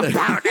up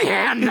about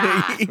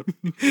Hannah."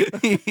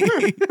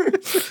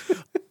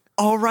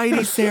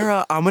 Alrighty,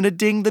 Sarah, I'm gonna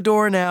ding the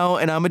door now,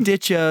 and I'm gonna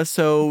ditch ya.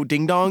 So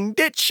ding dong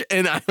ditch,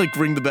 and I like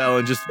ring the bell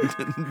and just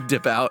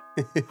dip out.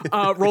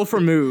 Roll for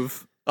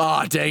move.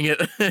 Oh, dang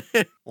it.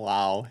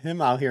 Wow,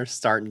 him out here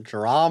starting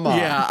drama.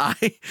 Yeah,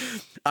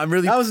 I'm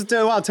really... That was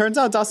wow. Turns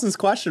out Dustin's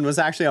question was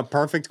actually a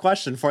perfect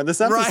question for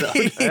this episode.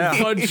 Right.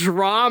 The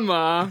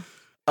drama.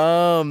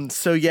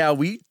 So yeah,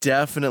 we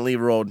definitely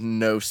rolled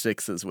no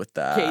sixes with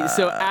that. Okay,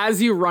 so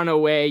as you run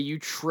away, you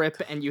trip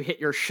and you hit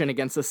your shin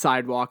against the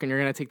sidewalk, and you're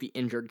gonna take the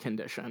injured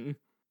condition.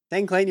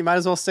 Dang, Clayton, you might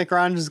as well stick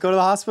around and just go to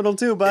the hospital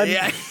too, bud.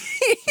 Yeah.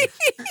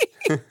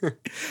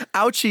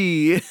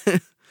 Ouchie.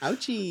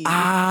 Ouchie.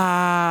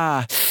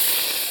 Ah.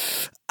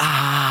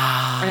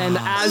 And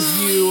as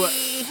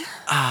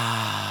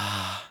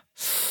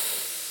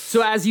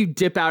you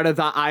dip out of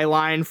the eye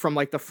line from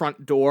like the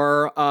front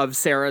door of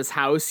Sarah's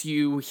house,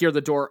 you hear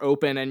the door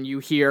open and you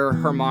hear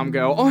her mom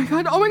go, oh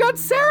my God,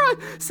 Sarah,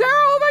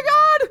 oh my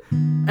God.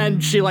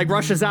 And she like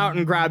rushes out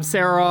and grabs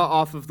Sarah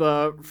off of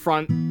the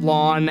front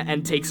lawn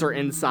and takes her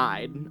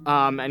inside,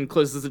 and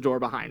closes the door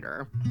behind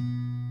her.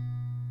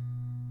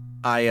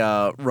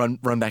 I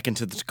run back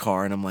into the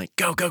car and I'm like,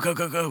 go.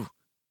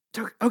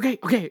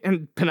 Okay.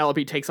 And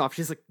Penelope takes off.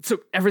 She's like, so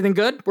everything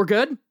good? We're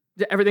good?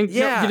 Everything?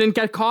 Yeah. You didn't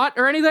get caught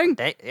or anything?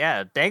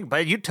 Dang,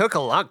 but you took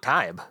a long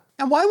time.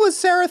 And why was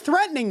Sarah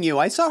threatening you?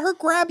 I saw her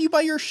grab you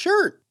by your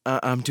shirt.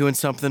 I'm doing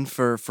something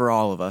for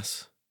all of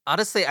us.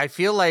 Honestly, I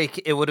feel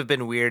like it would have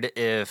been weird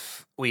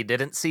if we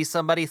didn't see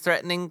somebody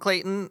threatening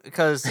Clayton,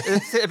 because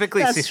it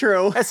typically That's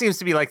true. That seems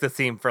to be like the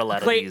theme for a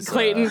lot of these.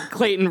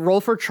 Clayton,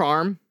 roll for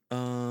charm.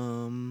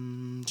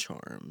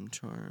 Charm.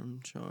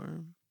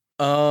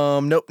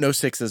 Nope, no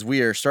sixes.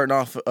 We are starting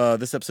off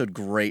this episode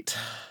great.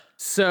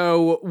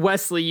 So,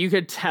 Wesley, you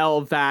could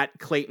tell that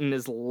Clayton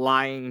is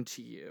lying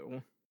to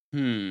you.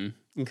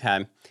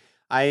 Okay.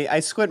 I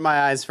squint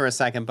my eyes for a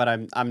second, but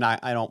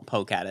I don't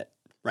poke at it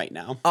right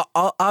now.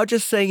 I'll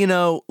just say,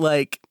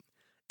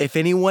 if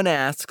anyone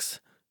asks,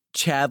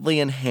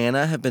 Chadley and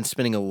Hannah have been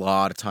spending a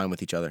lot of time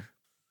with each other.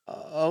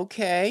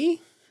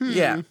 Okay.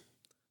 Yeah.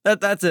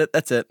 That's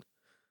it.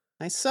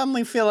 I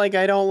suddenly feel like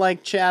I don't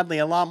like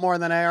Chadley a lot more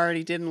than I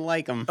already didn't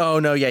like him. Oh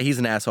no, yeah, he's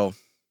an asshole.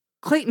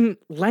 Clayton,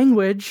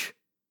 language.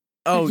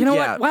 Oh, you know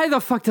yeah. what? Why the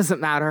fuck does it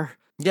matter?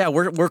 Yeah,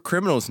 we're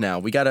criminals now.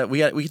 We get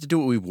to do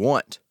what we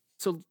want.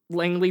 So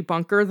Langley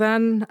Bunker,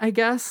 then I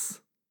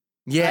guess.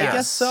 Yeah, I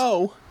guess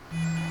so.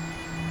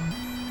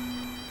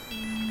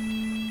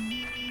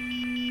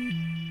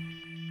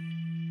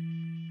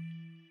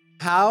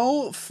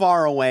 How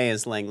far away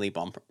is Langley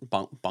Bumper?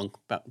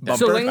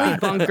 So Langley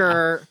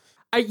Bunker,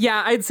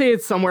 I'd say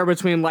it's somewhere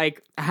between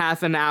like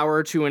half an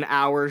hour to an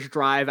hour's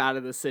drive out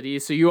of the city.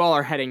 So you all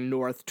are heading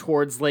north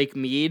towards Lake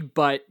Mead,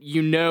 but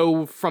you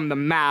know from the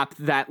map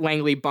that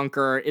Langley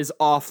Bunker is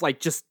off like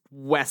just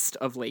west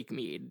of Lake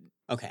Mead.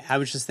 Okay, I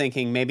was just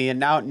thinking maybe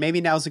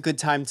now's a good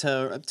time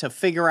to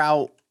figure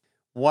out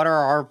what are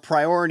our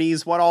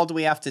priorities, what all do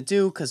we have to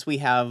do, because we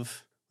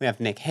have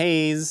Nick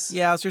Hayes.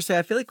 Yeah, I was gonna say,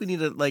 I feel like we need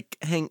to like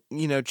hang,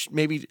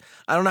 maybe,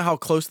 I don't know how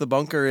close the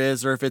bunker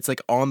is or if it's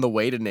like on the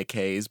way to Nick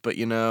Hayes, but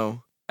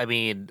I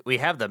mean, we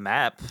have the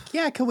map.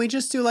 Yeah, can we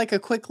just do like a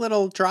quick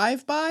little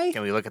drive-by?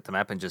 Can we look at the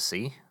map and just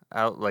see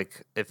out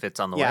like if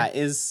it's on the way?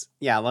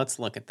 Let's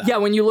look at that. Yeah,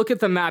 when you look at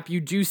the map, you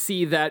do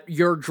see that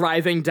you're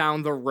driving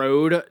down the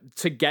road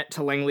to get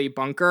to Langley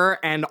Bunker,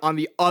 and on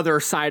the other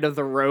side of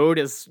the road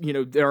is,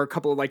 there are a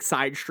couple of like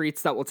side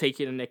streets that will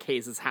take you to Nick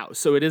Hayes' house.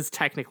 So it is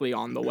technically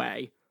on the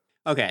way.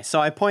 Okay, so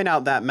I point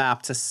out that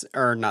map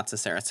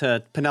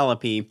to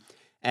Penelope,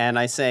 and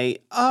I say,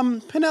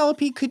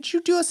 Penelope, could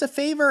you do us a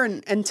favor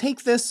and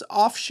take this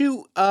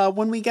offshoot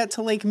when we get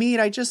to Lake Mead?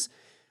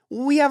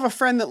 We have a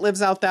friend that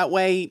lives out that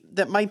way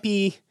that might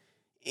be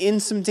in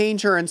some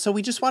danger, and so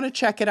we just want to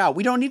check it out.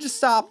 We don't need to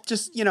stop,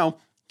 just,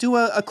 do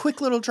a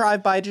quick little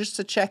drive-by just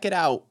to check it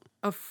out.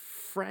 A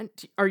friend?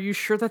 Are you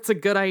sure that's a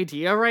good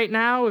idea right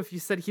now if you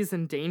said he's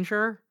in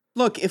danger?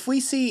 Look, if we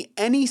see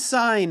any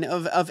sign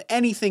of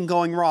anything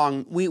going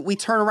wrong, we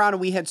turn around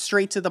and we head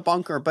straight to the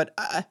bunker, but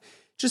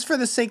just for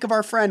the sake of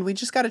our friend, we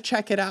just got to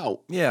check it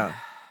out. Yeah.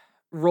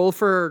 Roll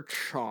for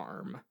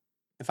charm.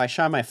 If I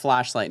shine my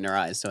flashlight in her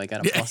eyes, do I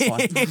get a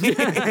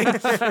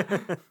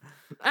 +1?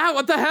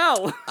 What the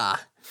hell?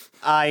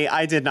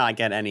 I did not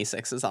get any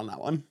 6s on that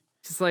one.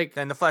 She's like,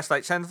 Shine the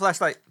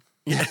flashlight.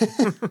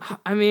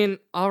 I mean,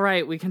 all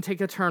right, we can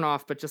take a turn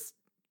off, but just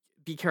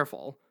be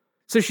careful.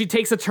 So she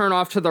takes a turn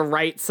off to the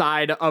right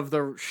side of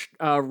the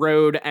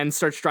road and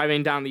starts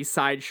driving down these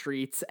side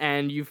streets,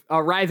 and you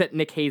arrive at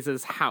Nick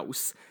Hayes'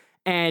 house.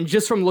 And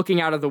just from looking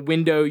out of the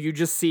window, you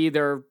just see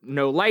there are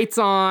no lights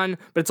on,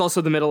 but it's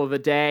also the middle of the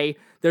day.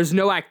 There's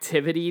no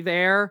activity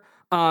there,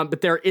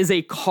 but there is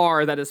a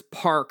car that is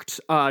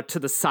parked to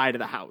the side of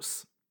the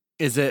house.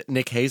 Is it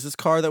Nick Hayes'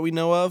 car that we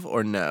know of,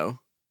 or no?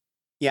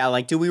 Yeah,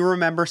 like, do we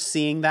remember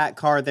seeing that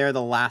car there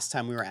the last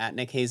time we were at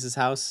Nick Hayes'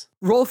 house?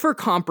 Roll for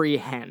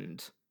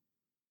comprehend.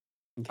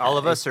 Okay. All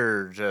of us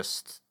are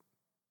just...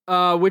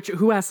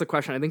 Who asked the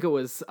question? I think it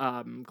was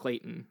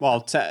Clayton.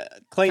 Well,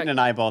 Clayton and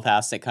I both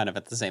asked it kind of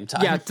at the same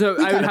time. Yeah, so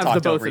We I would kinda have the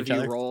talked both over of each you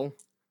other. roll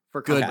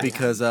for Good, comprehend.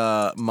 because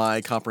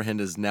my comprehend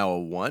is now a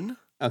 1.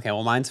 Okay,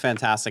 well, mine's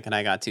fantastic, and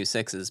I got 2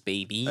 6s,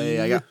 baby.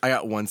 Hey, I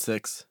got 1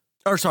 6.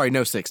 Or sorry,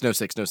 no 6,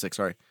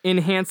 sorry.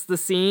 Enhance the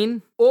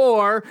scene,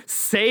 or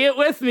say it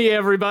with me,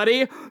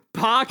 everybody.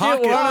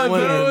 Pocket one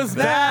of those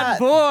bad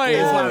boys.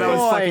 Wow, that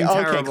was fucking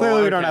terrible. Okay,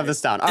 clearly we don't have this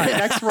down. All right,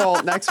 next roll,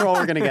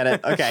 we're gonna get it.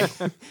 Okay,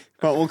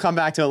 but we'll come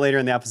back to it later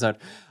in the episode.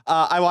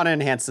 I want to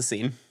enhance the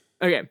scene.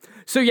 Okay,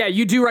 so yeah,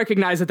 you do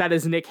recognize that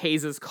is Nick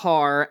Hayes'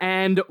 car,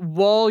 and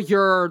while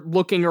you're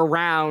looking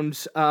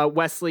around,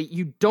 Wesley,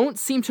 you don't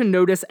seem to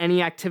notice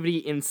any activity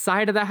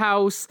inside of the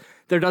house.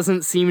 There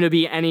doesn't seem to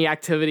be any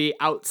activity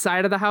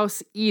outside of the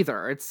house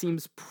either. It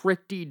seems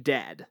pretty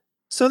dead.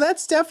 So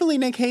that's definitely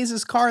Nick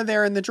Hayes' car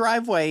there in the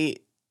driveway,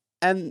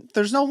 and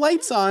there's no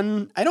lights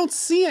on. I don't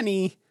see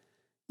any,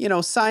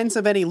 signs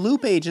of any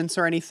loop agents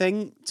or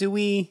anything. Do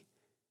we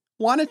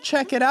want to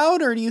check it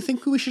out, or do you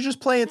think we should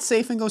just play it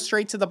safe and go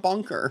straight to the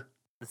bunker?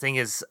 The thing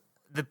is,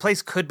 the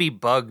place could be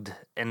bugged,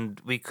 and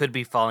we could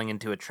be falling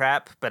into a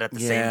trap, but at the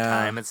same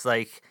time, it's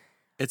like...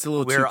 It's a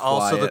little too We're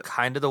also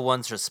quiet. the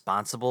ones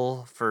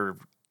responsible for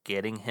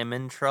getting him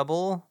in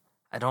trouble.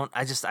 I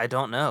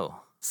don't know.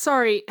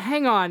 Sorry,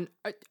 hang on.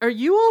 Are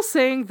you all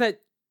saying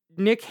that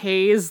Nick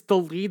Hayes, the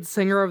lead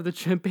singer of the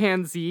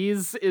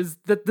Chimpanzees,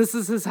 this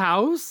is his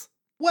house?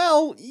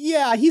 Well,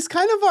 yeah, he's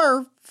kind of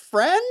our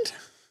friend.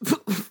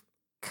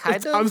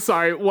 Kind of. I'm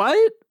sorry,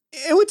 what?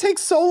 It would take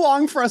so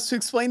long for us to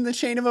explain the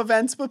chain of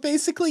events, but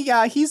basically,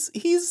 yeah,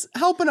 he's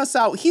helping us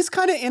out. He's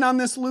kind of in on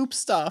this loop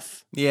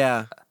stuff.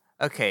 Yeah.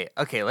 Okay.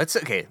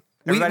 We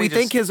Everybody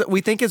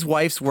think his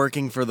wife's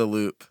working for the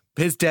loop.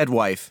 His dead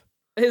wife.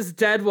 His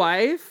dead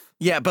wife?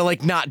 Yeah, but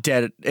like not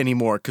dead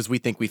anymore because we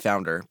think we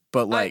found her,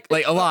 but like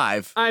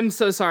alive. I'm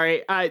so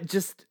sorry.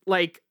 Just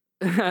like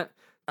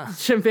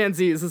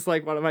Chimpanzees is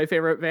like one of my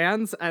favorite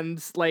bands, and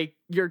like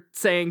you're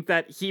saying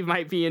that he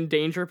might be in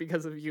danger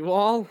because of you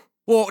all.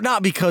 Well,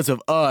 not because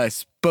of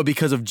us, but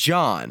because of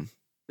John.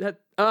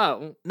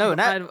 No,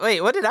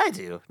 wait, what did I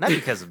do? Not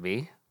because of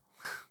me.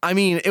 I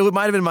mean, it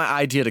might have been my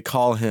idea to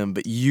call him,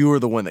 but you were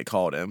the one that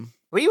called him.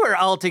 We were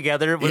all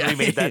together when we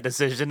made that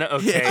decision.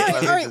 Okay,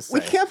 All right,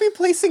 we can't be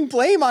placing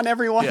blame on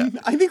everyone. Yeah.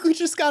 I think we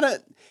just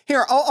gotta...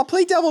 Here, I'll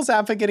play devil's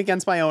advocate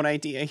against my own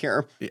idea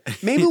here.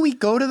 Maybe we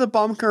go to the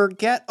bunker,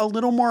 get a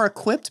little more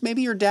equipped.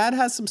 Maybe your dad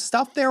has some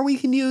stuff there we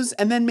can use,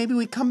 and then maybe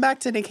we come back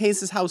to Nick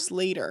Hayes' house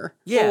later.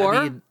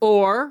 Yeah.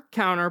 Or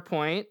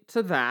counterpoint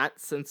to that,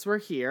 since we're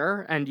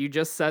here and you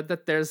just said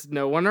that there's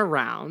no one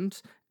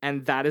around,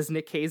 and that is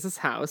Nick Hayes'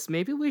 house,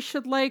 maybe we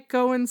should like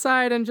go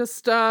inside and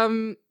just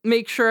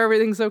make sure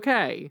everything's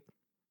okay.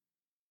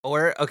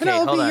 Or okay,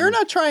 Penelope, hold on. you're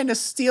not trying to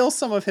steal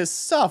some of his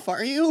stuff,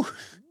 are you?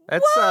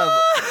 That's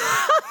What?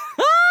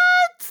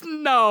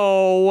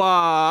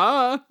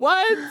 No.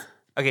 What?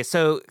 Okay,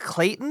 so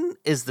Clayton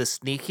is the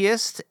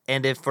sneakiest,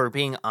 and if we're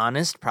being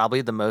honest,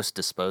 probably the most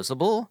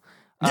disposable.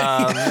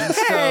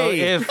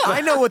 Hey,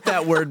 I know what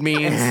that word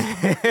means.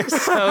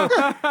 So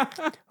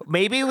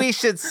maybe we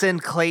should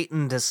send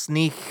Clayton to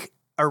sneak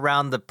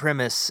around the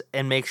premise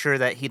and make sure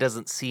that he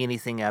doesn't see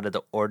anything out of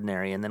the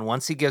ordinary. And then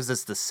once he gives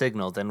us the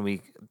signal, then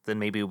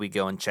maybe we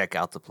go and check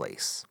out the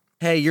place.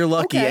 Hey, you're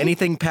lucky. Okay.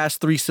 Anything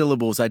past 3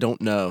 syllables, I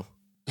don't know.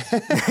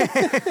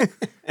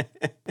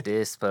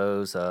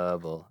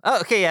 Disposable.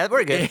 Oh, okay, yeah,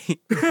 we're good.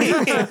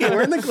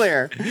 We're in the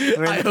clear. I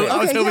was Okay,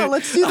 hoping, yeah,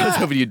 let's do I was that.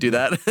 hoping you'd do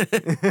that.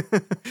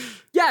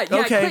 Yeah,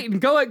 Okay. Clayton,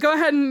 go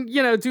ahead and,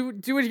 do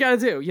what you gotta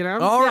do,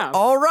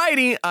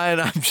 Alrighty,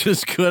 and I'm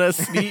just gonna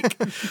sneak.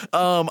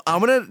 I'm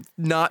gonna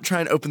not try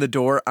and open the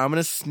door. I'm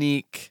gonna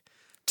sneak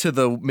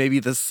to maybe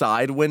the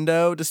side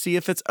window to see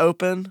if it's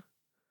open.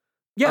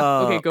 Yeah,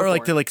 okay, go or for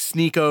like it. to like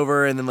sneak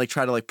over and then like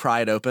try to like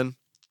pry it open.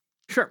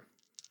 Sure.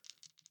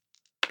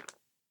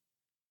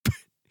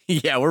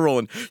 Yeah, we're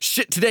rolling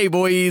shit today,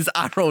 boys.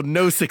 I rolled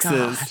no sixes.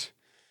 God.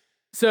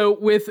 So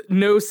with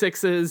no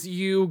sixes,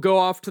 you go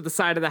off to the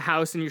side of the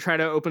house and you try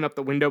to open up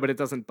the window, but it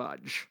doesn't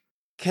budge.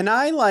 Can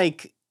I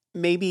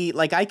maybe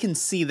I can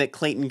see that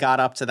Clayton got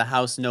up to the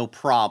house no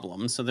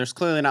problem. So there's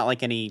clearly not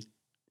like any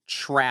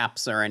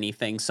traps or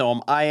anything. So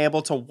am I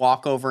able to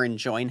walk over and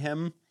join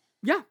him?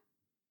 Yeah.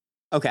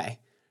 Okay.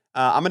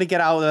 I'm gonna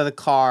get out of the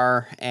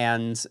car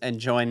and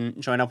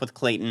join up with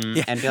Clayton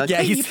and be like,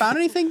 "Hey, you found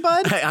anything,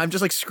 bud?" I'm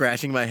just like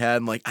scratching my head.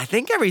 I'm like, I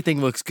think everything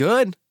looks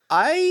good.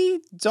 I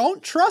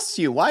don't trust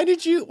you. Why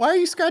are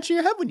you scratching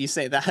your head when you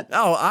say that?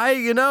 Oh,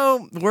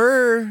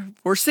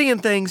 we're seeing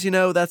things.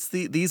 That's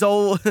these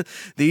old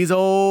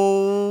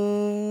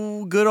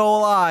good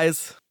old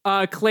eyes.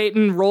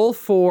 Clayton, roll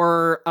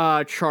for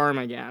charm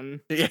again.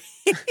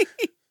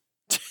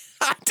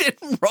 I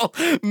didn't roll.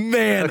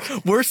 Man,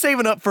 we're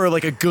saving up for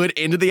like a good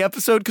end of the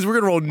episode because we're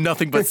gonna roll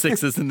nothing but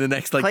sixes in the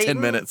next like 10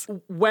 minutes.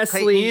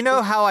 Wesley, Clayton, you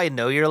know how I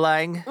know you're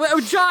lying?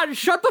 Well, John,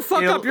 shut the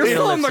fuck up. You're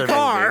still in the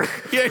car.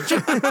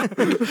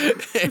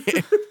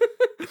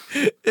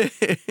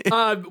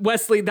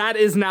 Wesley, that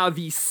is now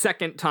the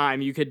second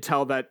time you could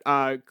tell that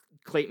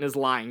Clayton is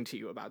lying to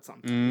you about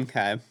something.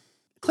 Okay.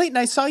 Clayton,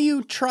 I saw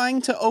you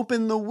trying to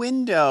open the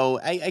window.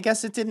 I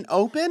guess it didn't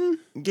open?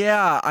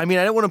 Yeah, I mean,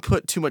 I don't want to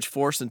put too much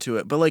force into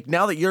it, but like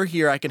now that you're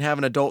here, I can have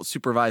an adult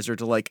supervisor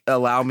to like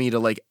allow me to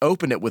like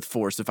open it with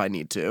force if I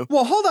need to.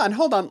 Well, hold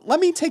on. Let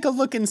me take a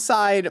look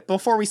inside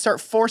before we start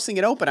forcing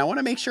it open. I want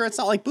to make sure it's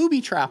not like booby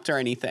trapped or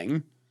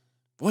anything.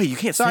 Boy, you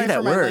can't Sorry say that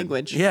for my word.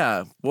 language.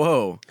 Yeah,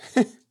 whoa.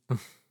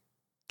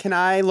 Can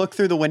I look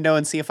through the window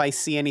and see if I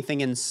see anything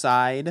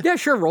inside? Yeah,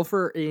 sure. Roll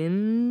for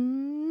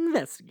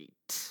investigate.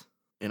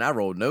 And I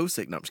rolled no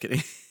six. No, I'm just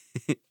kidding.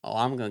 Oh,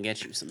 I'm going to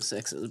get you some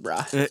sixes,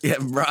 brah. Yeah,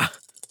 brah.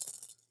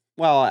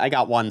 Well, I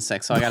got 1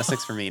 6, so I got a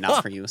 6 for me,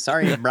 not for you.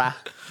 Sorry, brah.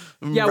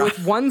 Yeah, Brah.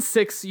 with 1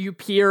 6, you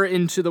peer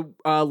into the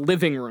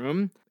living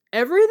room.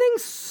 Everything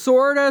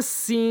sorta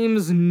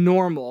seems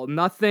normal.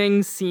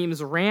 Nothing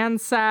seems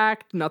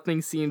ransacked.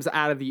 Nothing seems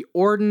out of the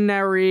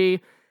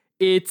ordinary.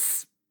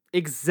 It's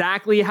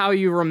exactly how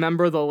you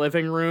remember the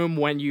living room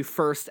when you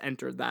first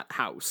entered that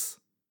house.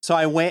 So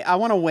I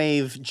want to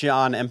wave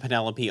John and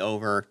Penelope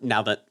over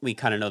now that we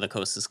kind of know the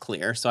coast is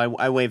clear. So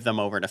I wave them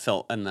over to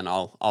Phil, and then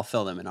I'll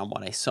fill them in on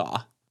what I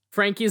saw.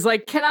 Frankie's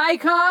like, "Can I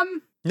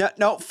come?"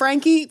 No,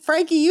 Frankie,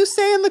 you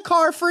stay in the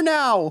car for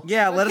now.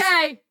 Yeah, let us.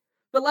 Okay,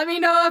 but let me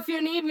know if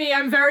you need me.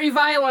 I'm very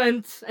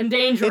violent and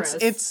dangerous.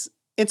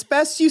 It's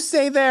best you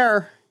stay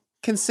there,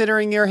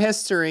 considering your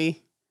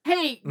history.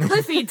 Hey,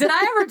 Cliffy, did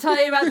I ever tell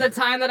you about the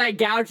time that I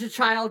gouged a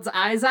child's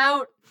eyes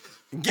out?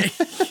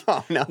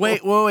 Oh no!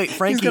 Wait,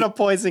 Frankie. He's gonna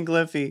poison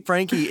Cliffy.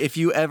 Frankie,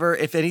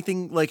 if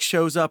anything like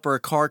shows up or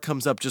a car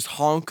comes up, just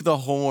honk the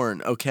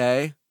horn,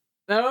 okay?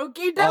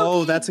 Okie dokie.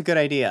 Oh, that's a good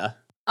idea.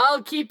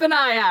 I'll keep an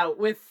eye out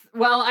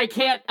I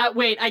can't,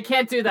 I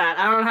can't do that.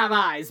 I don't have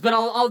eyes, but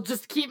I'll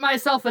just keep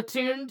myself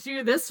attuned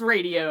to this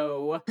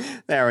radio.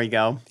 There we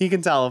go. You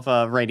can tell if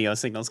a radio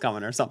signal's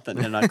coming or something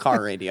in a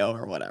car radio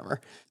or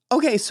whatever.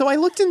 Okay, so I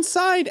looked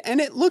inside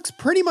and it looks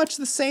pretty much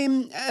the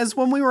same as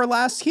when we were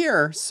last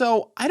here.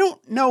 So I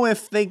don't know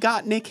if they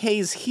got Nick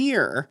Hayes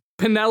here.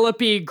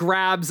 Penelope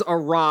grabs a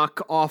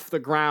rock off the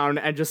ground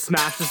and just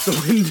smashes the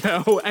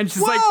window, and she's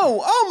like,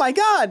 "Whoa! Oh my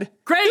god!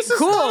 Great, This is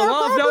cool. not our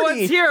Well, if no property."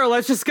 one's here,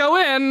 let's just go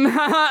in."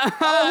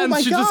 Oh and my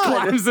she just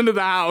God. climbs into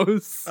the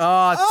house.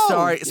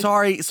 Oh,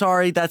 sorry.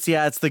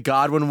 It's the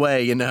Godwin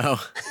way,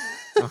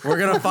 We're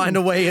gonna find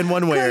a way in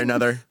one way or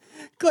another.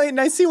 Clayton,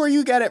 I see where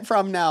you get it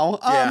from now.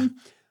 Yeah.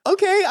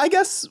 Okay, I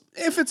guess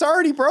if it's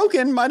already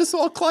broken, might as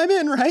well climb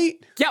in, right?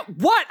 Yeah,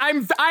 what?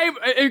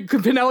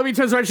 Penelope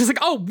turns around, she's like,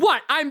 "Oh,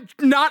 what? I'm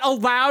not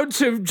allowed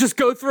to just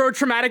go through a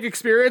traumatic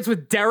experience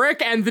with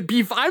Derek and the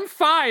beef. I'm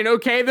fine,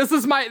 okay? This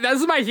is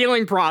my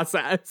healing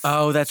process."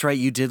 Oh, that's right.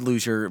 You did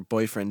lose your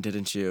boyfriend,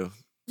 didn't you?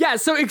 Yeah,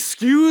 so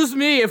excuse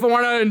me if I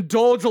want to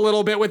indulge a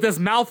little bit with this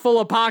mouthful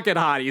of pocket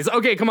hotties.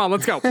 Okay, come on,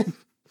 let's go. Can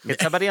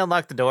somebody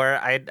unlock the door?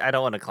 I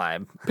don't want to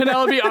climb.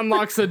 Penelope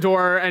unlocks the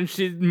door and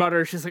she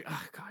mutters, she's like,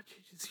 "Oh, God,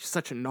 she's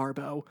such a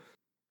narbo."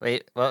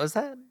 Wait, what was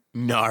that?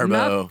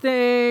 Narbo.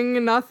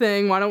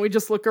 Nothing. Why don't we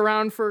just look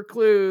around for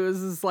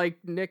clues? Is like,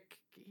 Nick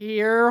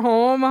here,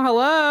 home,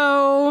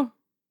 hello?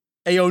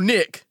 Hey, yo,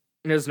 Nick.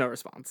 There's no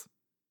response.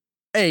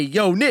 Hey,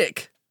 yo,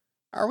 Nick.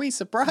 Are we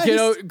surprised?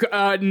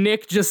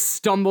 Nick just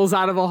stumbles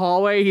out of a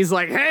hallway. He's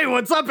like, "Hey,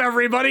 what's up,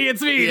 everybody?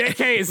 It's me, Nick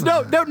Hayes."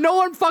 No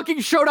one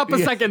fucking showed up a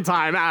second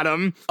time,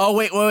 Adam. Oh,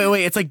 wait.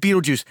 It's like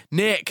Beetlejuice.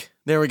 Nick.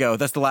 There we go.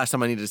 That's the last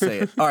time I needed to say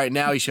it. All right,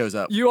 now he shows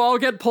up. You all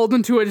get pulled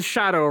into a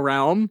shadow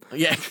realm.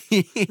 Yeah.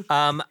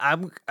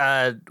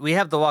 We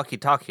have the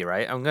walkie-talkie,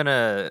 right?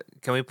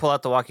 Can we pull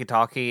out the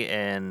walkie-talkie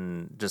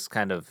and just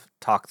kind of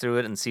talk through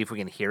it and see if we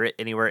can hear it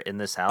anywhere in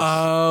this house?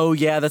 Oh,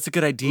 yeah, that's a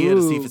good idea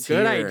to see if it's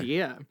good here.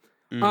 idea.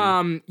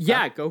 Mm.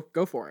 Yeah,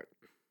 go for it.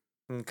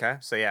 Okay,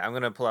 so yeah, I'm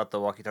gonna pull out the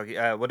walkie-talkie.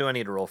 What do I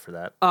need to roll for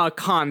that?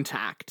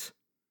 Contact.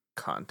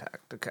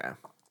 Contact. Okay.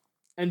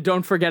 And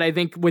don't forget, I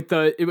think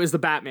it was the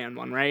Batman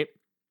one, right?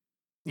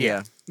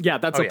 Yeah. Yeah,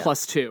 that's Oh, a yeah.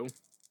 +2.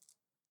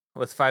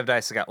 With 5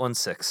 dice, I got 1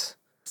 6.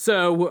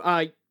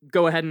 So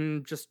go ahead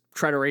and just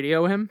try to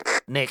radio him.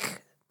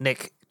 Nick,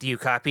 do you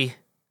copy?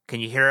 Can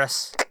you hear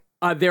us?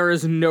 There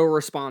is no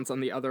response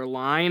on the other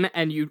line,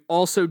 and you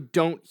also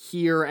don't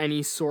hear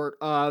any sort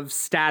of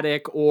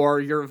static or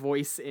your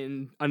voice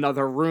in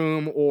another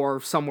room or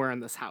somewhere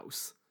in this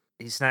house.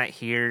 He's not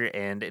here,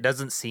 and it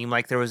doesn't seem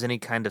like there was any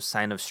kind of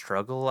sign of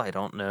struggle. I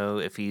don't know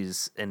if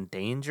he's in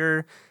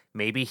danger.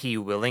 Maybe he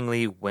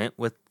willingly went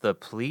with the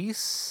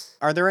police?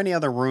 Are there any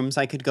other rooms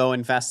I could go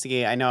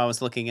investigate? I know I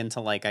was looking into,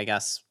 like, I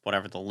guess,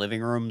 whatever, the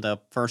living room, the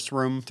first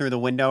room through the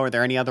window. Are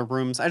there any other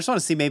rooms? I just want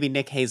to see maybe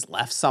Nick Hayes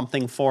left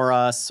something for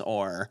us,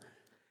 or...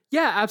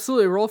 Yeah,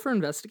 absolutely. Roll for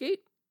investigate.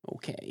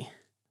 Okay.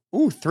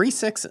 Ooh, 3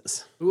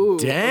 6s. Ooh,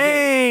 okay.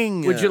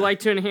 Dang. Would you like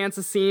to enhance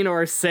a scene,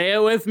 or say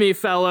it with me,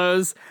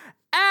 fellows?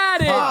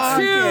 Add it Fuck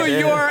to it.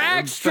 your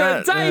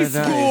extra dice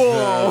Dice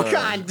pool. pool.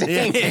 God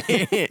dang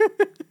it.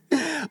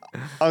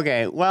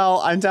 Okay, well,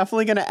 I'm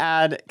definitely going to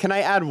add... Can I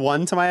add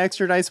 1 to my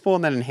extra dice pool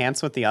and then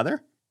enhance with the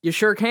other? You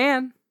sure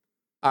can.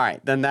 All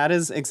right, then that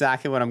is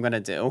exactly what I'm going to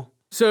do.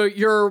 So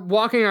you're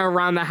walking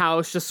around the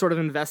house, just sort of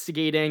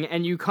investigating,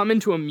 and you come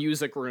into a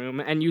music room,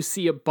 and you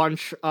see a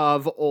bunch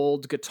of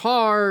old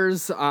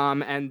guitars,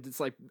 and it's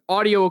like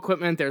audio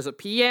equipment. There's a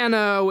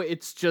piano.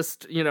 It's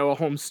just, a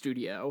home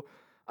studio.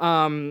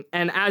 And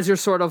as you're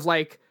sort of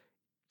like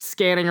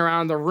scanning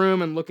around the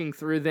room and looking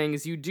through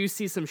things, you do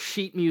see some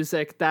sheet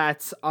music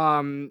that's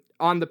on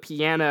the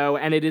piano,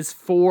 and it is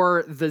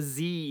for the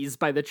Z's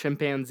by the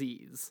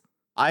Chimpanzees.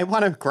 I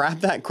want to grab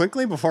that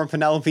quickly before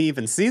Penelope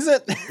even sees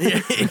it.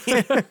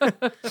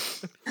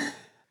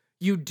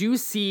 You do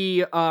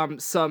see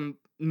some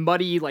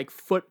muddy like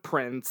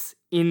footprints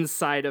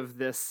inside of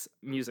this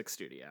music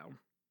studio.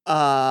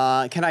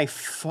 Can I,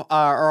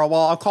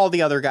 I'll call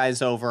the other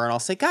guys over and I'll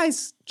say,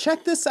 guys,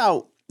 check this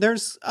out.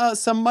 There's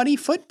some muddy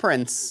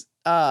footprints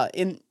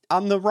on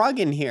the rug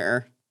in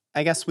here.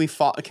 I guess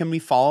can we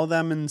follow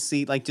them and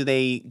see, like, do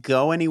they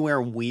go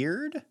anywhere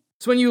weird?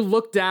 So when you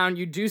look down,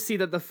 you do see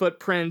that the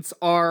footprints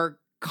are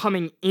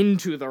coming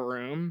into the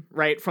room,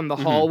 right, from the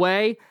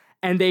hallway,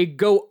 and they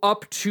go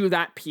up to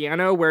that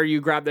piano where you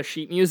grab the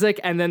sheet music,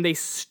 and then they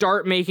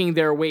start making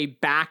their way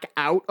back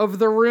out of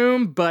the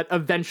room, but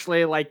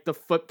eventually, like, the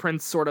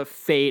footprints sort of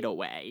fade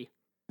away.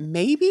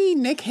 Maybe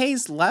Nick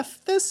Hayes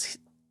left this.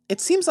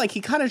 It seems like he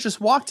kind of just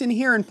walked in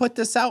here and put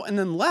this out and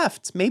then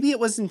left. Maybe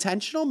it was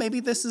intentional. Maybe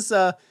this is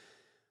a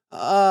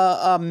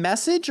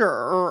message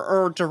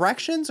or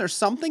directions or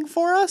something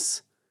for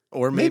us.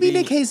 Or maybe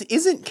Nick Hayes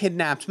isn't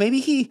kidnapped. Maybe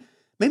he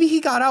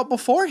got out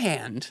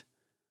beforehand.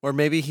 Or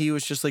maybe he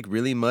was just like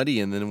really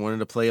muddy and then wanted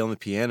to play on the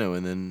piano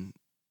and then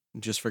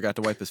just forgot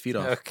to wipe his feet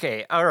off.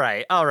 Okay, all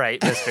right,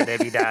 Mr.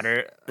 Debbie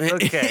Downer.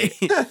 Okay.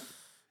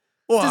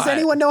 Does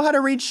anyone know how to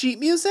read sheet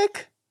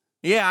music?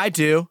 Yeah, I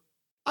do.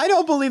 I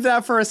don't believe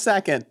that for a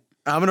second.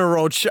 I'm gonna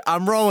roll.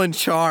 I'm rolling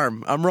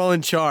charm.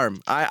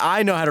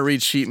 I know how to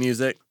read sheet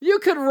music. You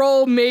could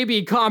roll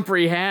maybe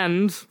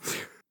comprehend.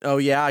 Oh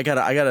yeah, I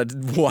got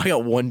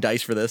 1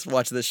 dice for this.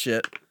 Watch this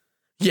shit.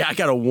 Yeah, I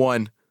got a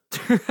 1.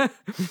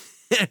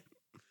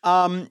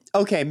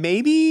 Okay,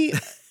 maybe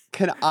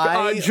can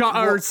I?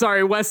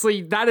 Sorry,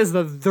 Wesley. That is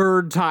the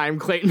 3rd time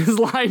Clayton has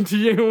lied to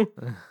you.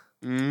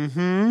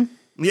 Mm-hmm.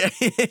 Yeah.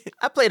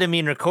 I played a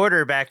mean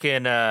recorder back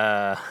in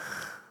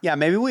Yeah,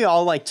 maybe we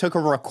all like took a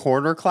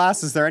recorder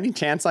class. Is there any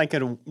chance I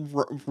could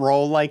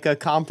roll like a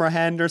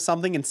comprehend or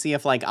something and see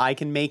if like I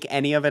can make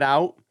any of it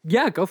out?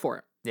 Yeah, go for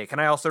it. Yeah, can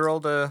I also roll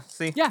to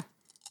see? Yeah.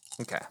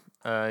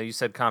 Okay. You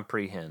said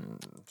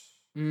comprehend.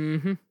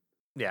 Mm-hmm.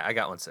 Yeah, I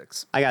got 1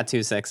 6. I got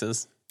 2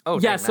 6s. Oh,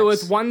 Yeah, dang, so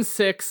nice. it's 1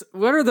 6.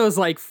 What are those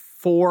like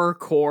 4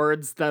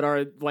 chords that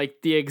are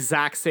like the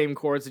exact same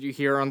chords that you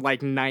hear on like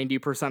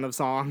 90% of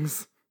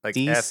songs? Like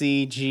D, F-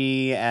 C,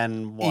 G,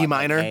 and what? E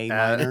minor? Like A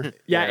minor.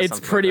 Yeah, it's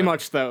something pretty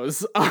like that.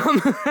 much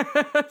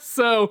those.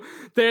 So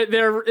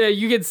there,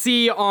 you can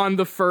see on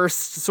the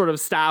first sort of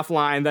staff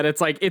line that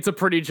it's like it's a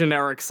pretty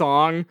generic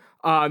song.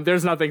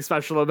 There's nothing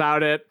special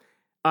about it.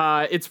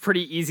 It's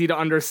pretty easy to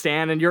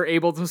understand, and you're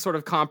able to sort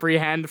of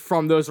comprehend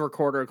from those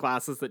recorder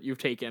classes that you've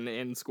taken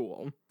in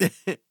school.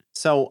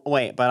 So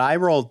wait, but I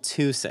rolled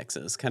 2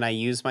 6s. Can I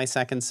use my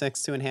second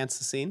 6 to enhance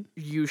the scene?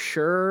 You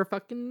sure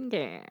fucking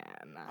can.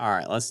 All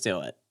right, let's do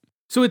it.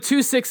 So with 2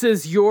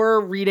 6s,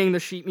 you're reading the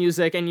sheet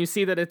music, and you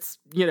see that it's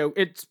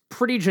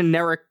pretty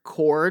generic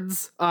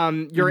chords.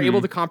 You're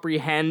able to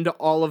comprehend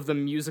all of the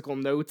musical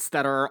notes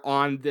that are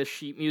on this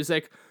sheet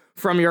music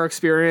from your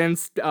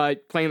experience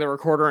playing the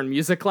recorder in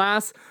music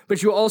class,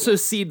 but you also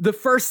see the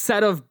first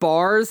set of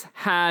bars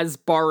has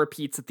bar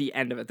repeats at the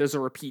end of it. There's a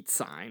repeat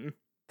sign.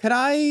 Could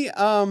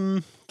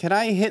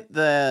I hit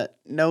the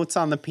notes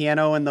on the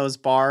piano in those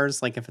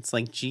bars? Like if it's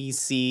like G,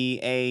 C,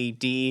 A,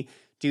 D,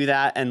 do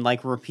that and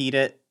like repeat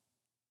it?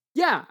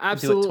 Yeah,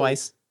 absolutely. Do it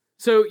twice?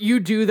 So you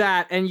do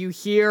that and you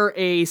hear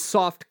a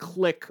soft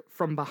click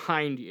from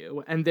behind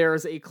you, and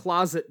there's a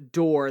closet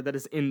door that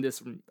is in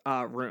this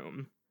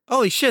room.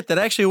 Holy shit, that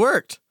actually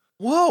worked.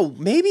 Whoa,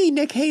 maybe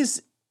Nick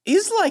Hayes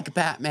is like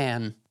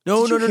Batman.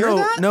 No, Did you hear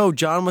that? No,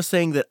 John was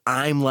saying that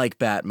I'm like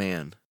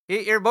Batman.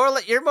 You're more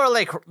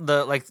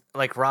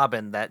like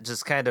Robin that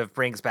just kind of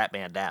brings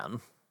Batman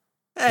down.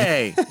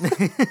 Hey,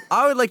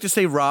 I would like to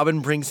say Robin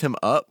brings him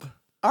up.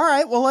 All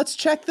right, well, let's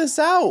check this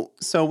out.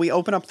 So we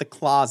open up the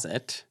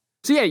closet.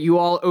 So yeah, you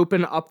all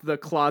open up the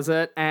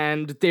closet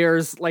and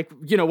there's like,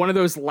 one of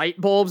those light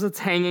bulbs that's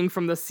hanging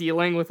from the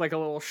ceiling with like a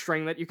little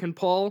string that you can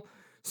pull.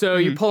 So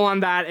you pull on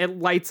that, it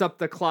lights up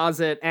the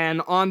closet,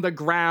 and on the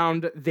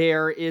ground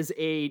there is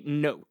a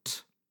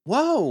note.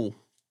 Whoa,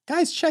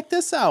 guys, check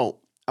this out.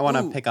 I want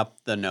to pick up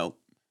the note.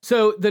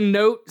 So the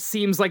note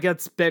seems like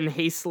it's been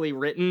hastily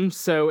written,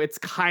 so it's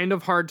kind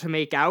of hard to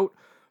make out,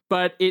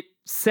 but it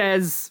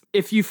says,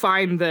 if you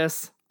find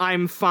this,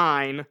 I'm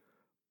fine.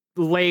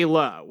 Lay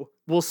low.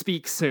 We'll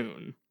speak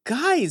soon.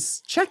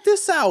 Guys, check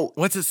this out.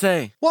 What's it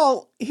say?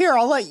 Well, here,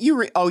 I'll let you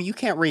read. Oh, you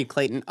can't read,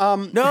 Clayton.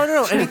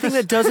 No. Anything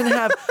that doesn't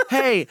have,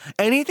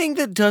 anything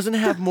that doesn't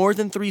have more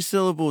than 3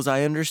 syllables,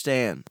 I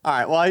understand. All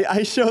right, well,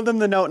 I showed them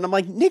the note, and I'm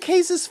like, Nick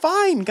Hayes is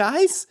fine,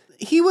 guys.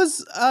 He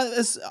was,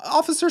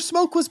 Officer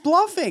Smoke was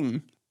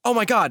bluffing. Oh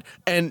my God.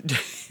 And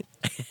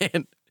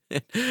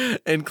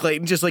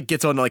Clayton just like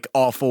gets on like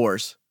all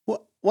fours.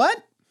 What?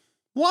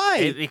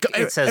 Why?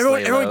 It says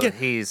everyone Lalo. get,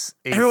 He's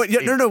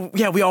no.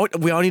 Yeah, we all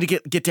need to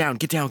get down.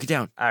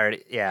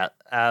 Alright, yeah.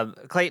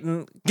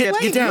 Clayton,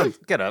 Get down.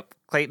 Get up,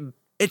 Clayton.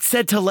 It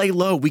said to lay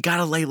low. We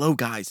gotta lay low,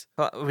 guys.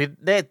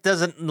 That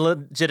doesn't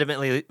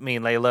legitimately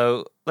mean lay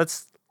low.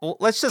 Let's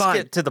just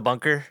get to the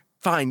bunker.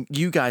 Fine,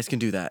 you guys can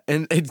do that.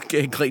 And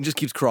Clayton just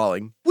keeps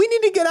crawling. We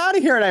need to get out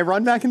of here. And I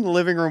run back in the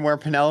living room where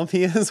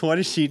Penelope is. What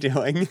is she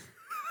doing?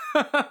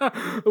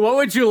 What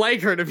would you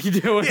like her to be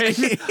doing?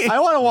 I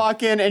want to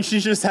walk in and she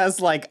just has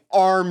like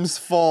arms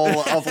full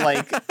of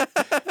like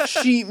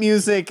sheet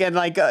music and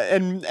like she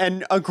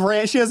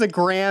has a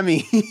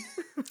Grammy.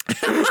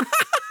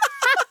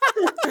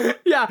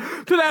 Yeah,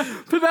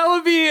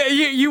 Penelope,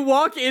 you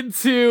walk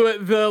into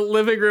the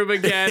living room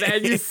again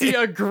and you see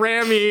a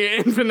Grammy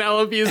in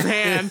Penelope's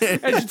hand,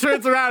 and she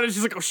turns around and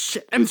she's like, oh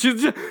shit, and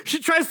she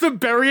tries to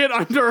bury it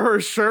under her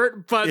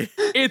shirt, but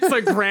it's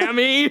a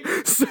Grammy,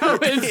 so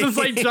it's just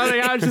like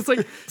jutting out. She's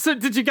like, so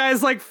did you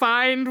guys like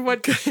find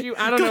what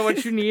I don't know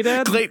what you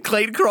needed?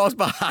 Clayton crawls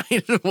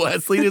behind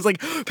Wesley and is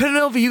like,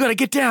 Penelope, you gotta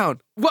get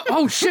down. What?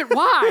 Oh shit!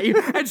 Why?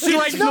 And she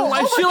like she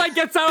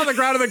gets out on the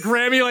ground and the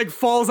Grammy like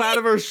falls out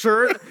of her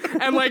shirt,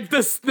 and like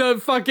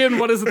the fucking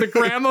the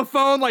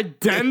gramophone like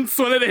dents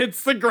when it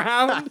hits the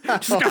ground.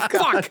 She's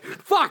like,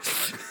 fuck.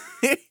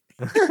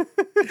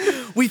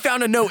 We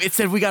found a note. It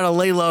said we gotta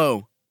lay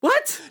low.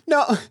 What?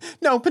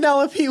 No,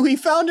 Penelope. We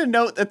found a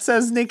note that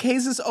says Nick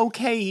Hayes is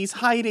okay. He's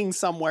hiding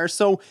somewhere.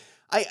 So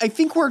I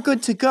think we're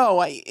good to go.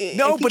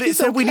 But it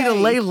said we need to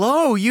lay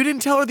low. You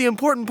didn't tell her the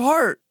important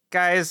part,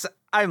 guys.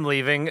 I'm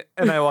leaving,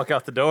 and I walk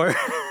out the door.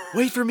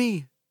 Wait for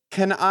me.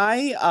 Can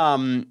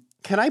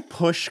I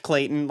push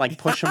Clayton, like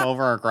push him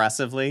over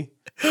aggressively?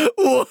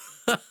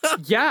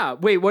 Yeah.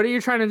 Wait, what are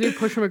you trying to do?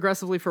 Push him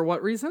aggressively for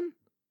what reason?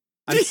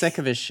 I'm sick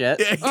of his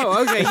shit.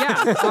 Oh, okay,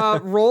 yeah.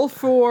 Roll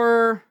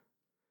for,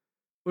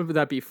 what would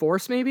that be?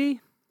 Force, maybe?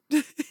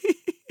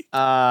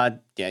 Yeah,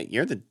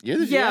 you're the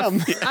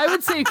GM. I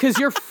would say because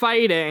you're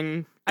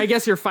fighting. I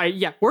guess you're fighting.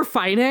 Yeah, we're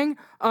fighting.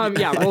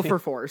 Yeah, roll for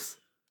force.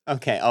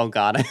 Okay, oh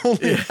god, I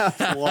only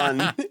have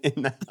one.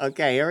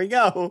 Okay, here we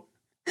go.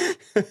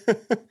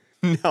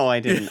 No, I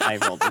didn't. I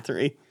rolled a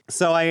 3.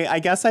 So I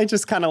guess I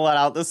just kind of let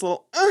out this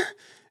little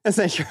as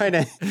I try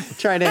to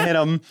hit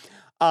him.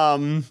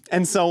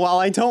 And so while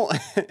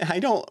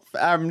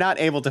I'm not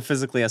able to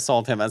physically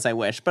assault him as I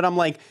wish, but I'm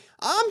like,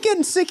 I'm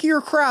getting sick of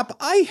your crap.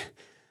 I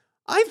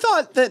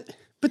thought that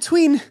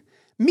between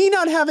me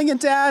not having a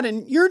dad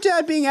and your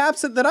dad being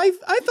absent, that I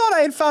thought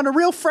I had found a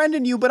real friend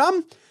in you, but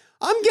I'm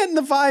getting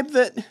the vibe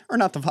that, or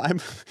not the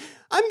vibe,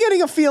 I'm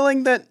getting a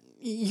feeling that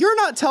you're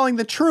not telling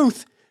the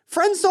truth.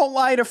 Friends don't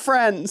lie to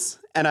friends.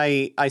 And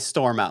I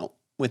storm out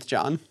with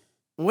John.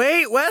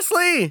 Wait,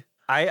 Wesley.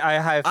 I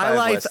high five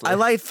Wesley. I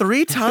lie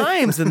 3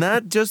 times, and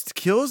that just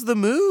kills the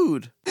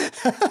mood.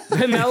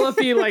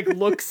 Penelope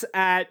looks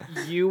at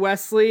you,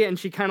 Wesley, and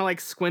she kind of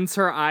squints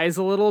her eyes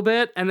a little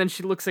bit, and then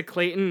she looks at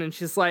Clayton, and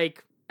she's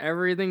like,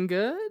 "Everything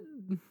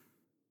good?"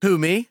 Who,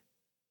 me?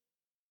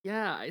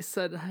 Yeah, I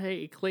said,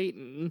 "Hey,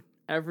 Clayton,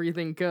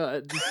 everything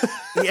good?"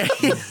 Yeah.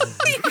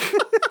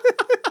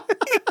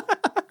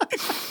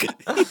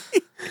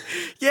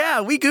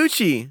 Yeah, we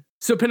Gucci.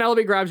 So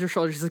Penelope grabs your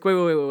shoulder. She's like,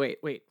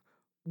 wait.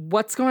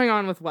 What's going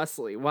on with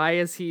Wesley? Why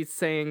is he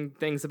saying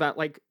things about,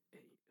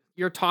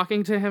 you're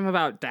talking to him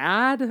about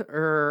dad,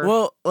 or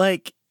Well,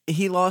 like,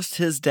 he lost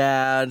his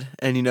dad,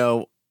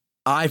 and,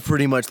 I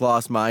pretty much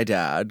lost my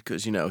dad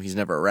because, he's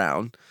never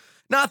around.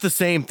 Not the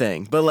same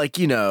thing, but, like,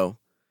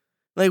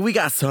 like, we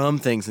got some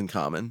things in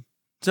common.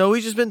 So we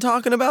just been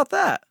talking about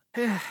that.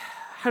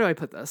 how do I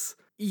put this?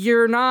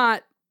 You're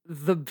not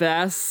the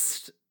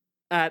best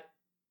at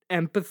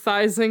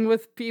empathizing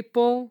with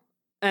people.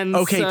 And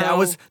Okay, so,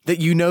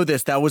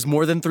 that was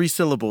more than 3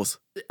 syllables.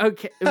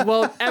 okay.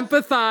 Well,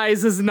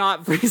 empathize is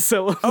not 3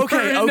 syllables.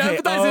 Okay.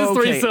 Empathize is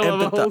 3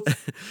 syllables.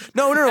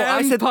 No.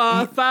 I said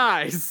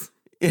Empathize.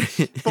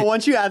 But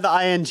once you add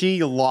the ing,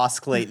 you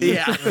lost Clayton.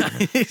 Yeah.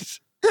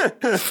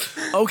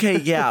 Okay.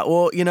 Yeah.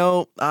 Well,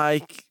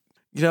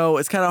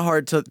 it's kind of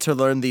hard to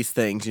learn these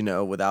things,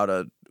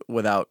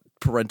 without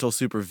parental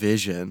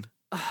supervision.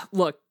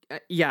 Look,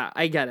 yeah,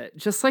 I get it.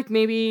 Just like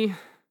maybe,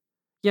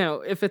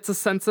 if it's a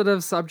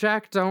sensitive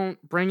subject,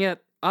 don't bring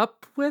it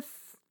up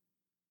with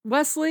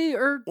Wesley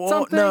or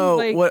something. No,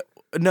 like,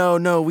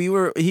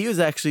 No.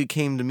 He actually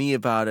came to me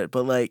about it,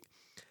 but like,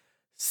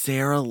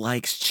 Sarah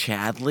likes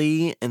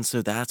Chadley, and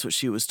so that's what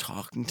she was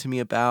talking to me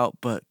about.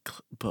 But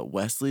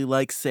Wesley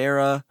likes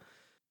Sarah,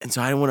 and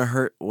so I don't want to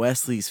hurt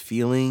Wesley's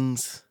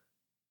feelings.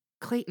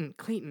 Clayton.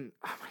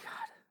 Oh my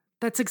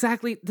God,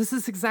 this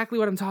is exactly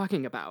what I'm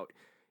talking about.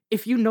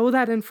 If you know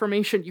that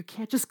information, you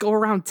can't just go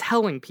around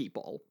telling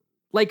people.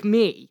 Like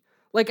me.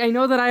 Like, I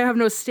know that I have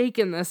no stake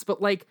in this, but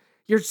like,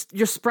 you're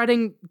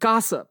spreading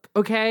gossip,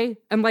 okay?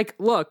 And like,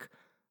 look,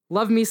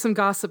 love me some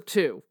gossip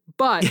too.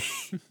 But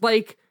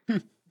like,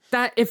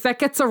 that if that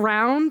gets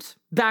around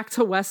back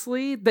to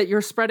Wesley, that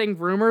you're spreading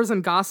rumors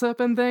and gossip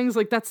and things,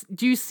 like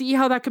do you see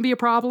how that can be a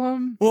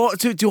problem? Well,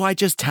 do I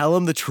just tell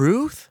him the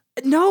truth?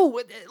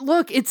 No,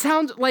 look, it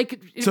sounds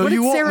like, So what you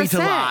did want Sarah me to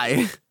say?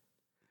 lie?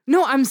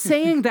 No, I'm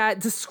saying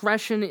that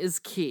discretion is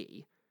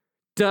key.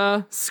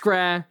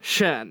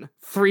 Discretion.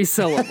 3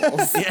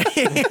 syllables.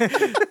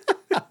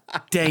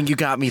 Dang, you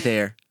got me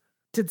there.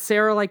 Did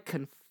Sarah like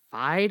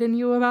confide in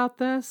you about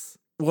this?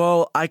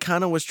 Well, I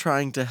kind of was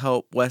trying to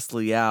help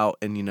Wesley out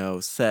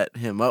and, set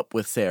him up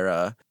with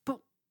Sarah. But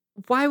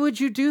why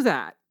would you do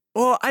that?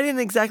 Well, I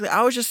didn't exactly.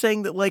 I was just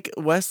saying that, like,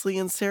 Wesley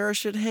and Sarah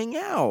should hang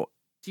out.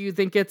 Do you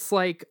think it's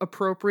like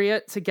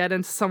appropriate to get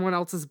into someone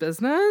else's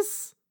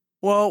business?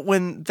 Well,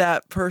 when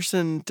that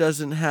person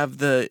doesn't have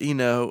the,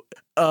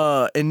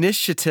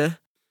 initiative.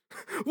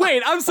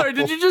 Wait, I'm sorry.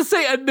 Did you just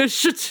say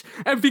initiative?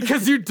 And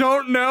because you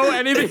don't know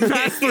anything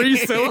past 3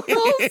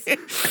 syllables?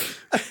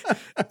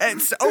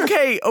 It's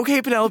okay,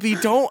 Penelope.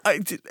 Don't.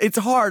 It's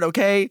hard,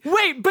 okay?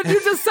 Wait, but you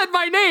just said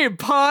my name,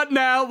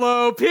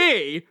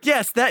 Penelope.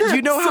 Yes, that. Do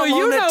you know how So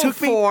long that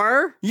took me?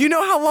 You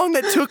know how long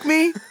that took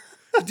me?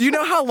 Do you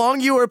know how long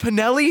you were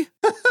Penelli?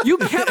 You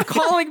kept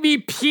calling me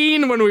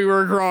Peen when we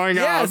were growing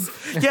up.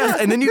 Yes,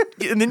 and then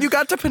you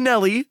got to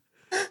Penelli.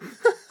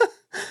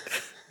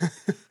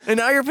 And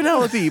now you're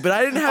Penelope, but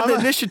I didn't have the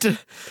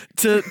initiative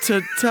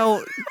to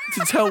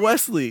tell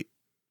Wesley.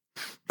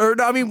 Or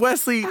no, I mean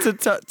Wesley to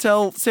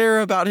tell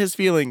Sarah about his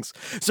feelings.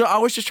 So I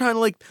was just trying to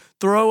like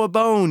throw a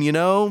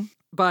bone,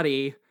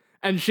 Buddy.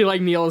 And she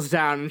like kneels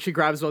down and she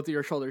grabs both of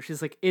your shoulders.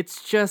 She's like,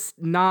 it's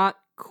just not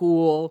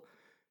cool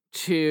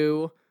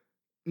to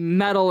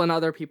meddle in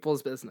other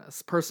people's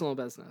business, personal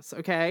business,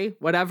 okay?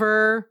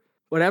 Whatever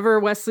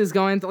Wesley's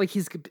going through, like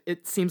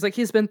it seems like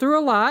he's been through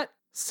a lot.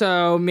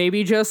 So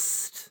maybe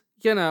just,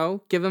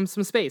 give him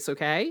some space,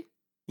 okay?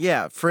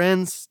 Yeah,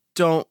 friends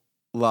don't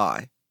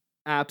lie.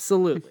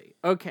 Absolutely.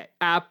 Okay.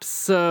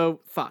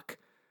 Fuck.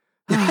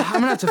 I'm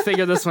gonna have to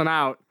figure this one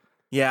out.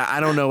 Yeah, I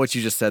don't know what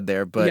you just said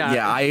there, but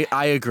yeah,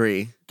 I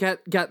agree.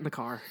 Get in the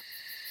car.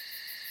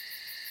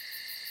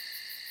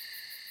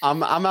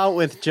 I'm out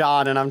with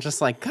John, and I'm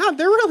just like, God,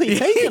 they're really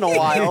taking a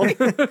while. Do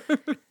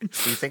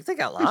you think they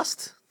got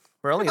lost?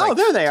 We're only like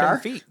there they 10 are.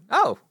 feet.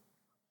 Oh.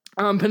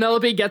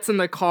 Penelope gets in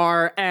the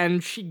car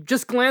and she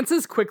just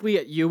glances quickly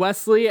at you,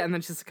 Wesley, and then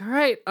she's like, all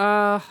right,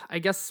 I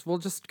guess we'll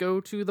just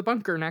go to the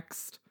bunker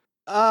next.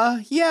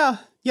 Yeah.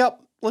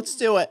 Yep. Let's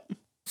do it.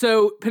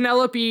 So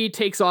Penelope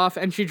takes off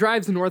and she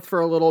drives north for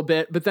a little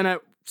bit, but then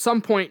at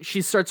some point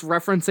she starts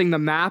referencing the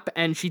map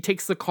and she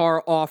takes the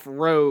car off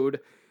road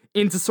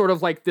into sort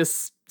of like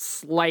this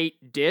slight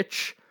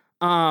ditch.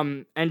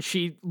 And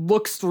she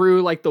looks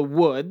through like the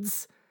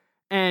woods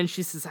and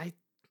she says,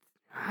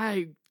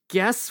 I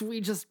guess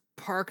we just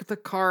park the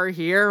car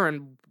here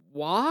and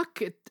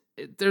walk.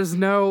 There's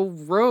no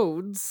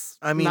roads.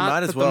 I mean, Not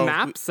might as that well. The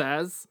map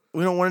says.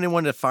 We don't want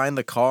anyone to find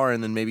the car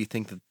and then maybe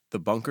think that the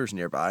bunker's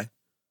nearby.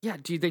 Yeah,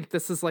 do you think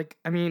this is like,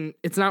 I mean,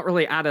 it's not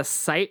really out of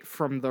sight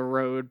from the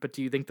road, but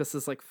do you think this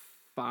is like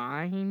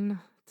fine?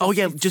 Oh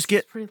yeah, It's just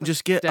get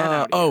dead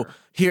out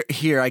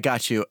here I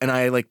got you. And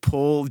I like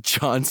pull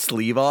John's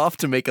sleeve off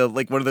to make a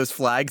like one of those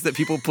flags that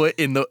people put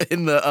in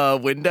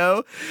the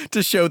window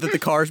to show that the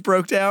car's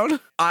broke down.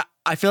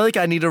 I feel like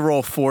I need to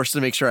roll force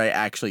to make sure I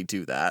actually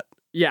do that.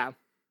 Yeah.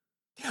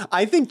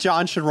 I think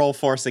John should roll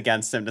force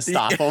against him to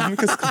stop him.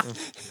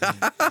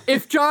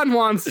 If John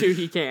wants to,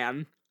 he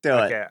can. Do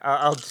it. Okay,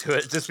 I'll do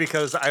it just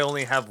because I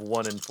only have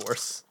 1 in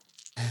force.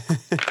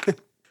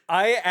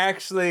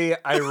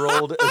 I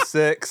rolled a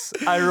 6.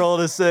 I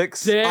rolled a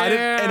 6.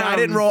 Damn. I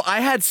didn't roll.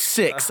 I had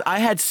 6. I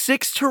had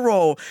 6 to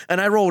roll,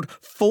 and I rolled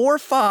 4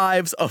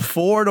 5s, a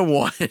 4 and a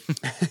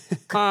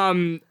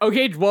 1.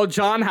 Okay, well,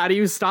 John, how do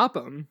you stop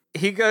him?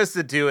 He goes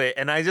to do it,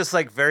 and I just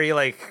like very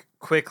like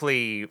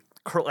quickly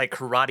like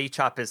karate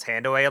chop his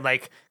hand away. I'm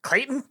like,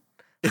 Clayton,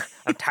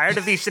 I'm tired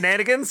of these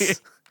shenanigans.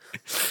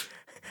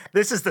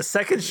 This is the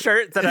second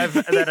shirt that I've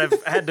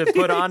had to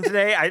put on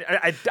today.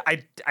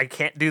 I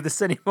can't do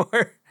this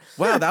anymore.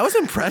 Wow, that was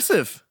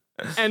impressive.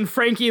 And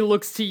Frankie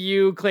looks to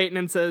you, Clayton,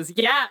 and says,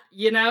 "Yeah,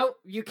 you know,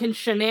 you can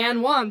shenan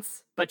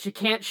once, but you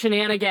can't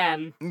shenan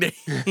again."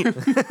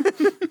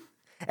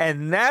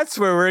 And that's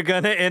where we're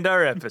gonna end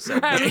our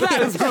episode. I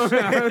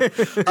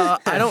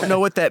don't know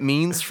what that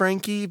means,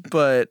 Frankie,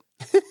 but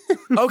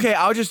okay,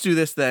 I'll just do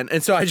this then.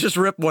 And so I just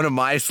rip one of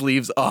my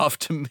sleeves off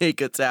to make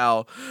a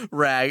towel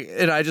rag,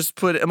 and I just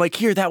put it. I'm like,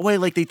 here, that way,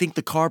 like they think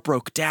the car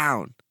broke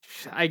down.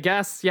 I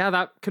guess, yeah,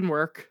 that can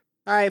work.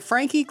 All right,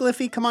 Frankie,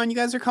 Gliffy, come on. You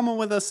guys are coming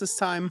with us this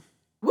time.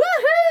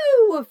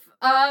 Woohoo!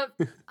 I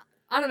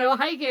don't know,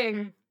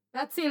 hiking.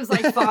 That seems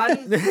like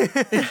fun.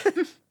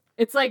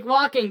 It's like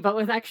walking, but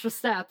with extra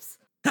steps.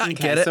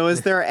 Get it? So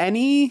is there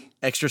any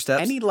Extra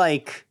steps.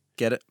 like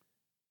Get it?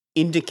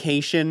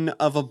 indication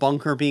of a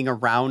bunker being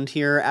around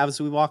here as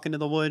we walk into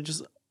the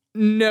woods?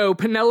 No,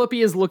 Penelope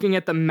is looking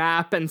at the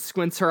map and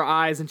squints her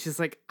eyes, and she's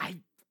like, I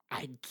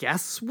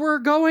guess we're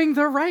going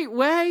the right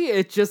way.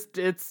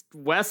 It's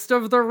west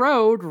of the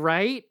road,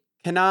 right?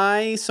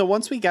 So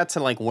once we get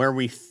to like where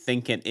we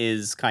think it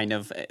is, kind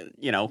of,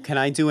 can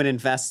I do an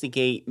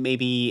investigate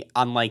maybe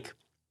on like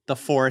the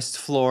forest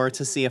floor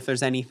to see if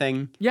there's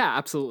anything? Yeah,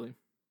 absolutely.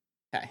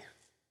 Okay.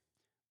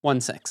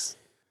 1-6.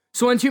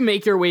 So once you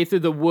make your way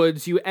through the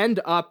woods, you end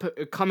up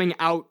coming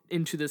out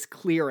into this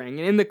clearing.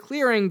 And in the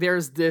clearing,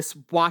 there's this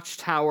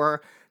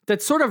watchtower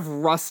that's sort of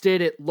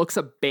rusted. It looks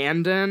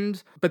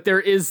abandoned, but there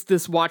is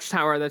this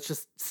watchtower that's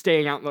just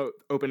staying out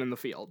open in the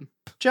field.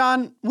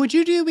 John, would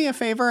you do me a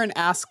favor and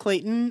ask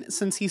Clayton,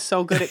 since he's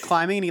so good at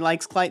climbing and he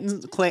likes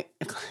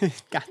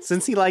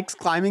since he likes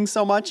climbing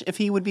so much, if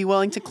he would be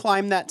willing to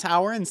climb that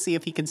tower and see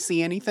if he can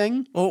see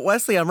anything? Well,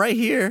 Wesley, I'm right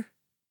here.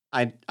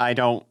 I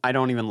don't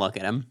even look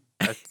at him.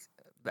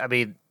 I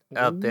mean,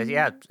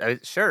 yeah,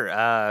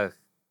 sure.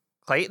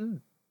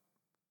 Clayton,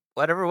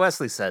 whatever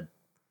Wesley said.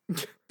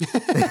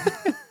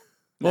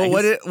 Well,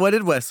 what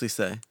did Wesley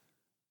say?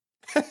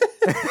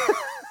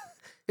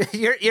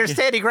 You're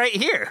standing right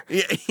here.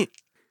 Yeah.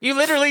 You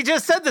literally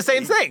just said the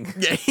same thing.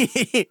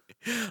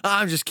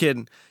 I'm just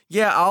kidding.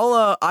 Yeah,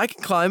 I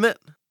can climb it.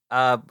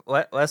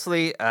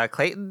 Wesley,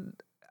 Clayton,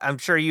 I'm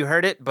sure you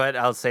heard it, but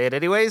I'll say it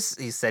anyways.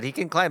 He said he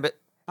can climb it.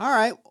 All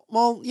right.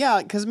 Well,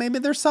 yeah, because maybe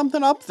there's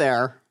something up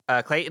there.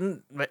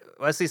 Clayton,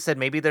 Wesley said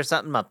maybe there's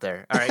something up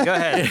there. All right, go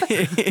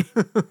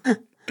ahead.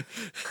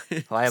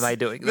 Why am I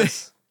doing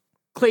this?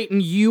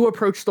 Clayton, you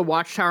approach the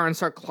watchtower and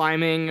start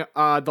climbing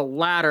the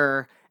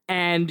ladder,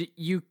 and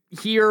you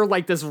hear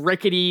like this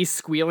rickety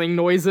squealing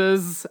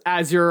noises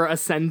as you're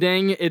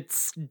ascending.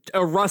 It's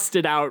a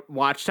rusted out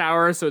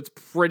watchtower, so it's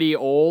pretty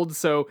old,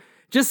 so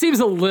just seems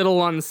a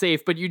little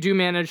unsafe, but you do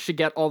manage to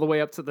get all the way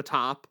up to the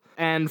top.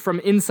 And from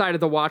inside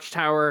of the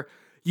watchtower,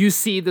 you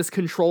see this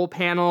control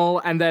panel,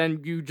 and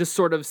then you just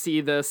sort of see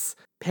this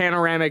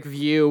panoramic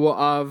view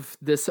of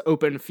this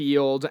open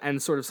field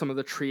and sort of some of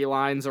the tree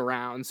lines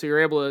around. So you're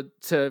able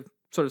to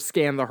sort of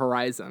scan the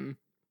horizon.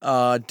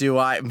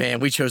 Man,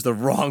 we chose the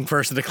wrong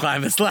person to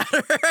climb this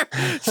ladder.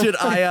 Should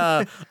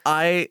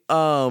I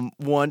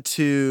want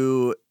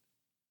to,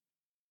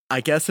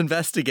 I guess,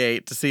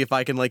 investigate to see if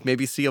I can like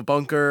maybe see a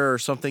bunker or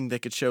something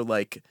that could show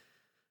like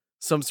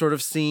some sort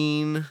of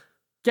scene?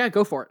 Yeah,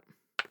 go for it.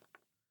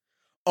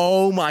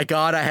 Oh my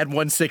God, I had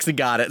 1-6 and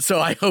got it.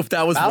 So I hope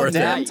that was worth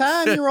Damn it.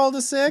 time you rolled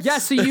a 6. Yeah,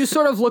 so you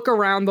sort of look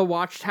around the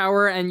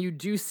watchtower and you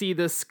do see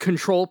this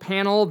control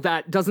panel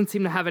that doesn't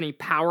seem to have any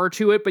power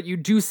to it, but you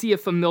do see a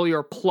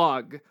familiar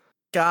plug.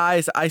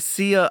 Guys, I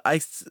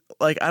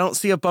don't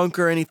see a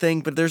bunker or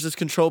anything, but there's this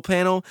control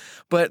panel,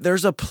 but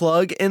there's a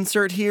plug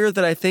insert here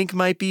that I think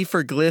might be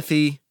for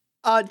Gliffy.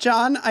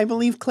 John, I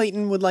believe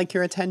Clayton would like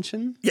your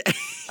attention.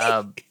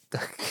 Yeah.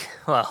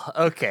 Well,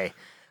 okay.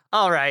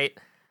 All right.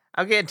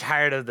 I'm getting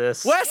tired of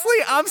this. Wesley,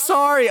 I'm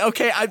sorry.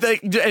 Okay, I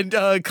think,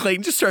 and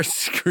Clayton just starts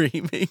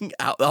screaming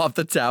out off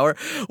the tower.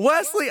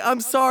 Wesley,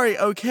 I'm sorry.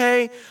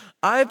 Okay,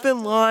 I've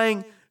been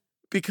lying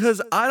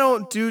because I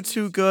don't do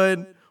too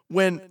good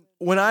when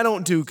I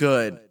don't do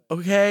good.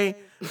 Okay,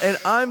 and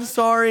I'm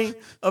sorry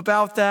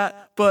about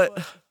that, but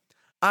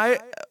I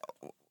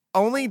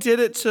only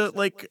did it to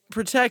like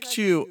protect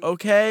you.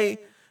 Okay,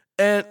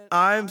 and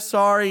I'm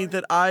sorry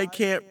that I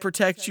can't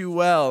protect you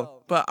well.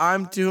 But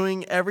I'm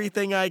doing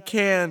everything I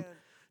can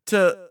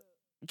to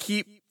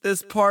keep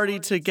this party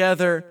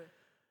together,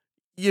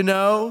 you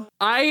know?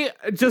 I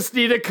just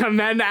need to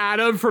commend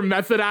Adam for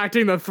method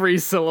acting the 3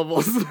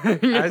 syllables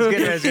thing. I was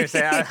going to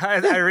say,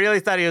 I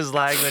really thought he was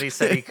lying when he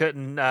said he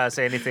couldn't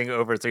say anything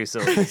over 3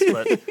 syllables.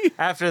 But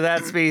after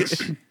that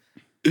speech,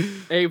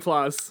 A+.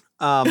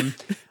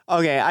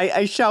 Okay,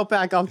 I shout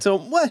back up to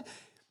him.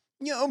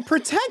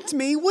 Protect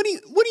me? What do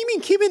you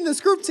mean keeping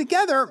this group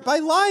together? By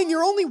lying,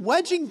 you're only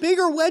wedging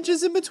bigger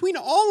wedges in between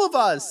all of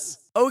us.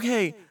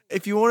 Okay,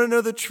 if you want to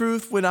know the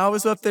truth, when I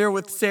was up there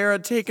with Sarah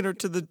taking her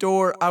to the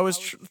door, I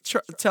was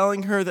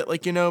telling her that,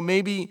 like,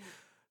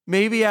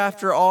 maybe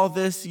after all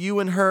this, you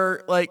and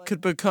her, like,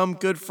 could become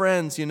good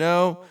friends,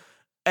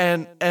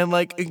 and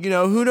like,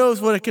 who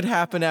knows what could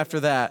happen after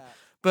that.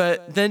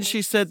 But then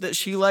she said that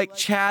she liked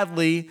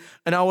Chadley,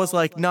 and I was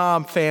like,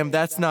 nah, fam,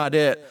 that's not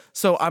it.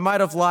 So I might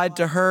have lied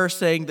to her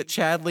saying that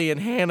Chadley and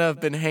Hannah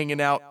have been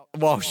hanging out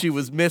while she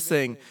was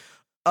missing.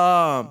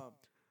 So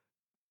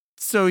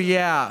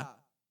yeah.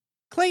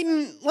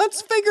 Clayton,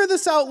 let's figure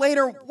this out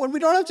later when we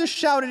don't have to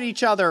shout at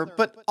each other,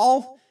 but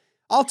I'll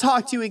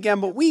talk to you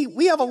again, but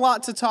we have a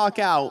lot to talk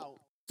out.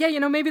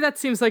 Yeah, maybe that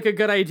seems like a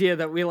good idea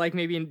that we like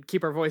maybe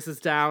keep our voices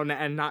down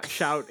and not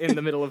shout in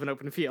the middle of an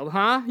open field,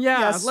 huh?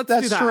 Yeah, Yes, let's do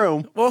that's that.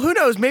 true. Well, who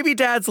knows? Maybe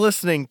Dad's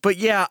listening. But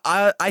yeah,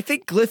 I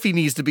think Gliffy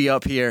needs to be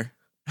up here.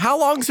 How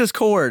long's his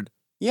cord?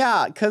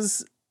 Yeah,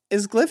 because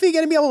is Gliffy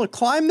going to be able to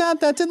climb that?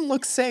 That didn't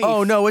look safe.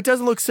 Oh, no, it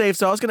doesn't look safe.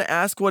 So I was going to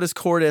ask what his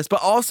cord is.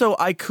 But also,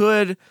 I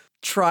could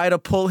try to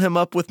pull him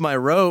up with my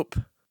rope.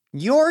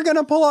 You're going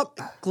to pull up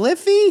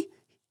Gliffy?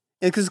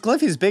 Because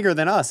Gliffy's bigger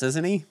than us,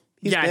 isn't he?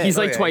 He's big.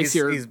 like twice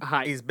your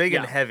height. He's big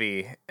and Yeah.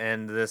 heavy,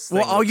 and this.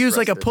 Well, thing I'll looks use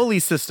like a rusted. pulley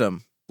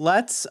system.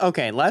 Let's have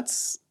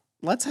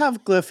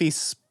Gliffy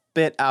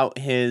spit out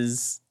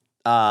his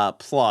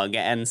plug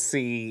and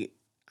see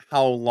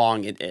how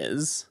long it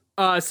is.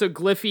 So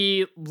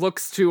Gliffy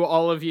looks to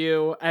all of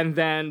you and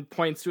then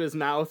points to his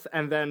mouth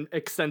and then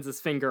extends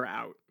his finger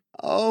out.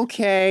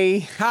 Okay.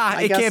 Ha,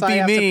 I it guess can't I be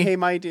have me. to pay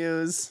my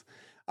dues.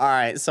 All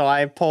right, so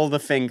I pull the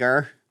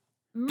finger.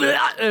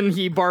 And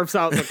he barfs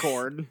out the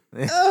cord.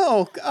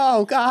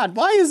 Oh God,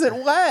 why is it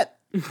wet?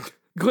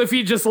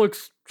 Gliffy just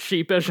looks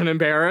sheepish and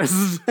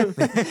embarrassed.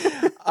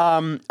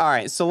 All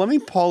right, so let me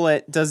pull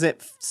it. Does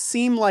it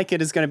seem like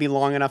it is going to be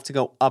long enough to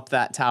go up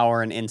that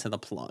tower and into the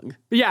plug?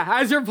 Yeah,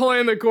 as you're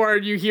pulling the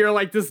cord, you hear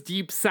like this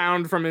deep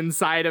sound from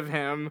inside of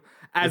him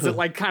as it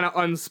like kind of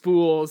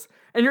unspools.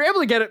 And you're able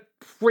to get it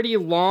pretty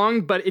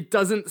long, but it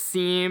doesn't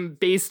seem,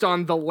 based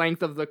on the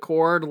length of the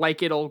cord,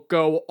 like it'll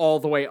go all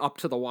the way up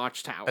to the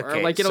watchtower.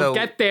 Okay, like it'll so-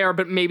 get there,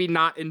 but maybe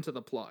not into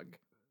the plug.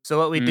 So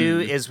what we do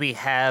is we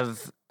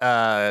have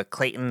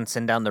Clayton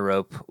send down the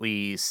rope.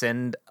 We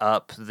send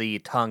up the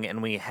tongue,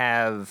 and we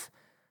have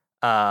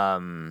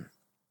Gliffy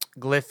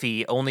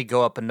only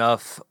go up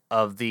enough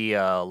of the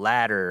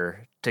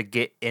ladder to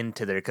get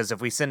into there. Because if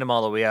we send him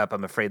all the way up,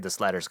 I'm afraid this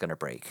ladder's going to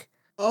break.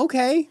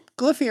 Okay,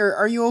 Gliffy,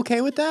 are you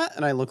okay with that?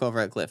 And I look over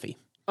at Gliffy.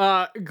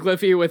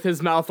 Gliffy, with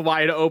his mouth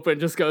wide open,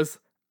 just goes,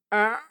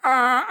 and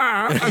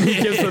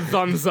he gives a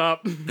thumbs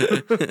up.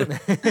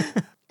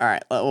 All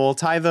right, we'll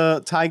tie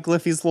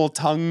Gliffy's little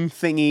tongue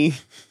thingy,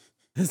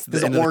 This is the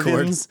his end of the cord.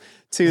 organs,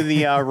 to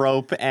the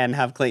rope and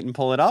have Clayton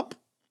pull it up.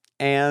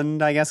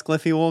 And I guess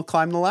Gliffy will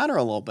climb the ladder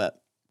a little bit.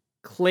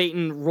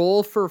 Clayton,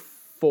 roll for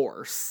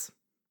force.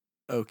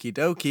 Okie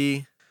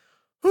dokie.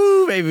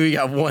 Woo, maybe we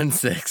got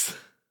 1-6.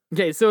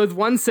 Okay, so with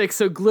 1-6,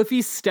 so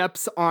Gliffy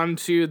steps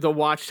onto the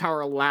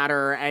watchtower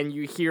ladder, and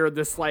you hear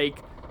this, like,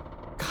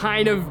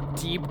 kind of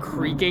deep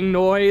creaking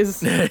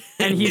noise,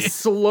 and he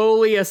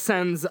slowly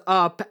ascends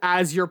up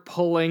as you're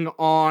pulling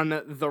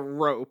on the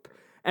rope.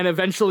 And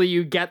eventually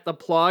you get the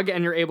plug,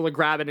 and you're able to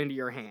grab it into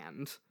your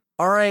hand.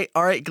 All right,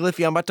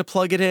 Gliffy, I'm about to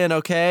plug it in,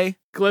 okay?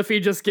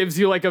 Gliffy just gives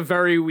you, like, a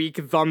very weak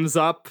thumbs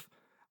up.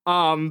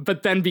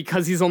 But then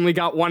because he's only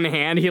got one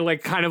hand, he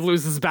like kind of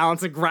loses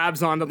balance and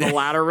grabs onto the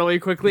ladder really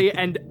quickly,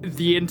 and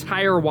the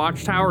entire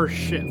watchtower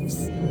shifts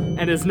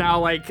and is now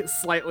like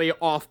slightly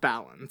off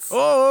balance.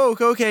 Oh,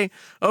 okay.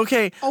 Oh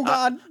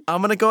God.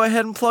 I'm gonna go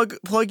ahead and plug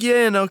you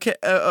in, okay?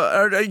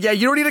 Yeah,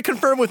 you don't need to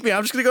confirm with me.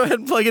 I'm just gonna go ahead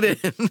and plug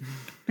it in.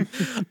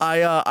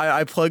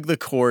 I plug the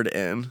cord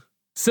in.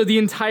 So the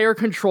entire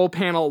control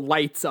panel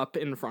lights up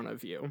in front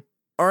of you.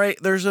 All right,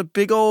 there's a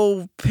big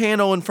old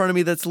panel in front of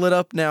me that's lit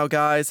up now,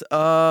 guys.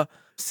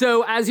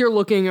 So as you're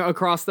looking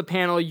across the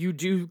panel, you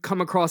do come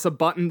across a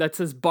button that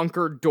says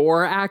bunker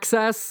door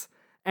access,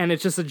 and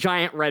it's just a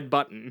giant red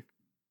button.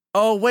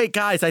 Oh wait,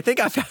 guys, I think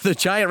I found the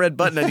giant red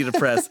button I need to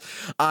press.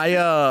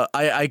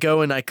 I go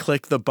and I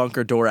click the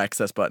bunker door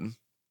access button.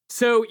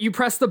 So you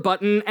press the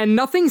button and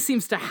nothing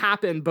seems to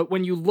happen, but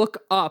when you look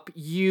up,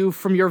 you,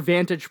 from your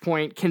vantage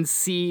point, can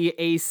see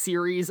a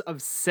series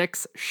of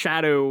 6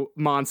 shadow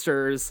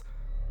monsters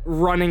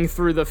running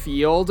through the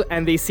field,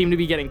 and they seem to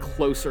be getting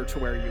closer to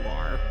where you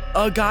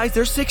are. Guys,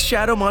 there's 6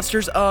 shadow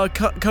monsters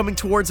coming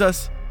towards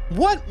us.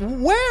 What?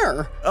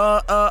 Where?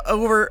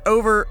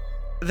 Over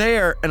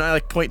there, and I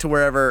like point to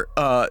wherever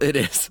it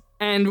is.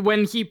 And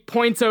when he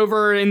points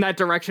over in that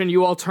direction,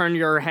 you all turn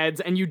your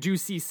heads, and you do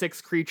see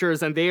 6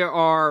 creatures, and they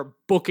are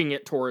booking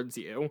it towards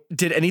you.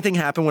 Did anything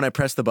happen when I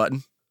pressed the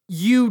button?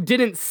 You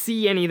didn't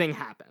see anything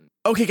happen.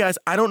 Okay, guys,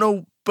 I don't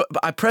know, but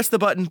I pressed the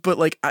button, but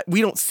like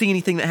we don't see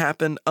anything that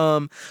happened.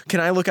 Can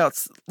I look out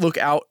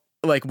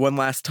like one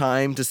last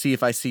time to see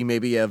if I see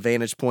maybe a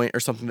vantage point or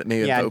something that may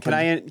have opened? Can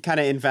I kind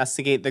of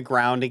investigate the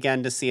ground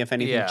again to see if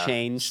anything Yeah.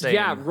 changed? Same.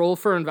 Yeah, roll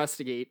for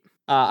investigate.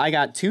 I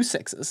got 2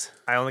 6s.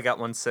 I only got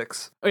 1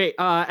 6. Okay,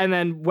 and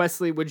then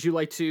Wesley, would you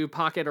like to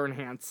pocket or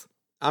enhance?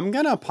 I'm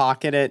gonna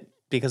pocket it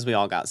because we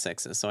all got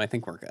 6s, so I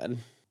think we're good.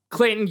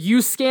 Clayton,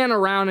 you scan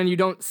around and you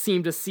don't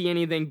seem to see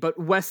anything, but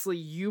Wesley,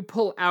 you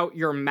pull out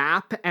your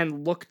map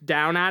and look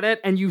down at it,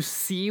 and you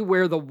see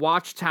where the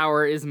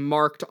watchtower is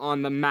marked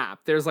on the map.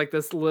 There's like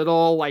this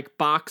little like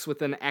box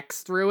with an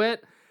X through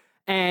it,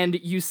 and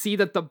you see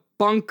that the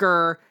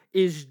bunker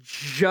is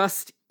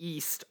just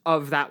east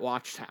of that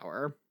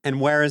watchtower.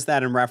 And where is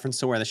that in reference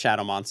to where the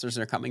shadow monsters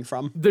are coming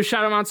from? The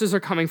shadow monsters are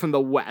coming from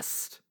the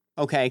west.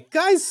 Okay,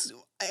 guys,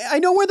 I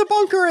know where the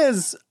bunker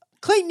is.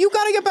 Clayton, you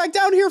gotta get back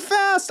down here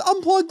fast.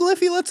 Unplug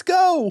Gliffy, let's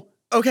go.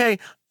 Okay.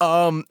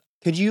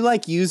 Could you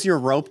like use your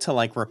rope to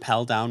like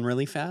rappel down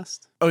really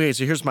fast? Okay,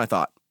 so here's my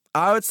thought.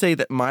 I would say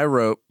that my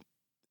rope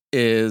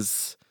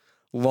is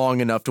long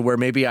enough to where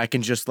maybe I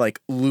can just like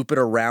loop it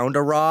around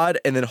a rod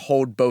and then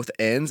hold both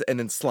ends and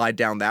then slide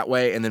down that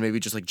way and then maybe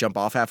just like jump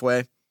off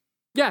halfway.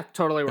 Yeah,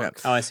 totally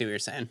works. Oh, I see what you're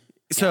saying.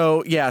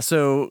 So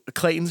so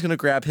Clayton's gonna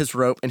grab his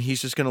rope and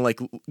he's just gonna like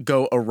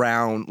go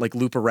around, like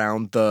loop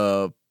around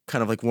the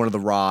kind of like one of the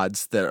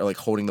rods that are like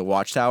holding the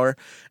watchtower,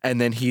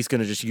 and then he's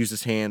gonna just use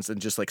his hands and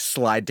just like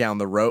slide down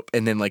the rope,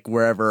 and then like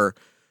however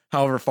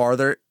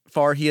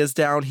far he is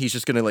down, he's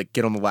just gonna like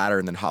get on the ladder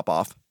and then hop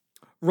off.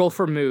 Roll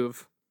for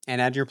move.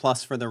 And add your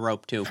plus for the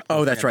rope too.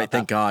 Oh, that's right.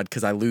 Thank God,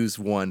 because I lose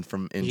 1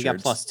 from injured. You got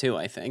 +2,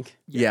 I think,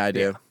 Yeah, I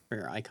do. for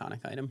your iconic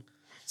item.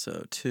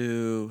 So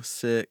 2,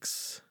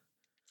 6.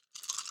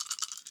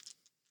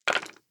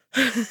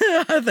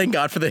 Thank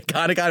God for the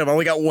iconic item. I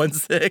only got 1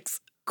 6.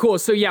 Cool.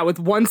 So yeah, with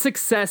 1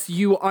 success,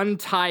 you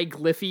untie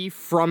Gliffy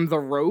from the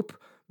rope,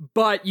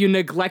 but you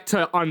neglect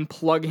to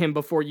unplug him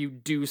before you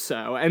do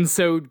so. And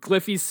so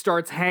Gliffy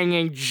starts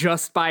hanging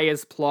just by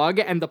his plug,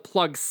 and the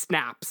plug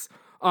snaps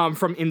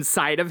from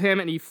inside of him,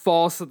 and he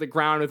falls to the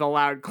ground with a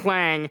loud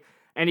clang,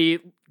 and he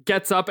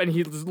gets up and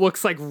he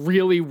looks like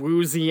really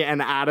woozy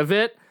and out of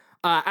it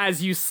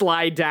as you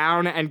slide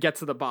down and get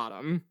to the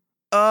bottom.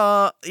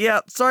 Yeah,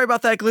 sorry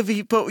about that,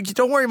 Gliffy, but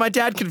don't worry, my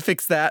dad can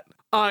fix that.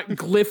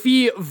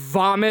 Gliffy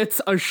vomits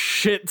a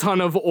shit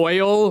ton of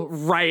oil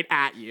right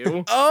at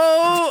you.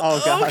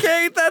 Oh, God.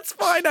 Okay, that's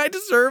fine. I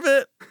deserve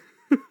it.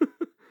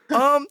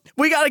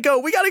 We gotta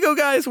go,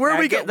 guys. Where are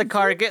we Get in the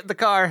car. Get in the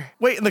car.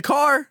 Wait, in the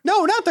car?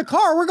 No, not the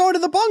car. We're going to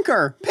the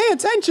bunker. Pay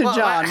attention,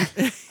 John.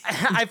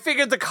 I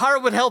figured the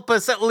car would help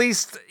us at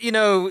least,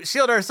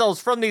 shield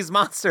ourselves from these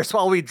monsters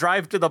while we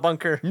drive to the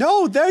bunker.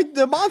 No,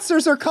 the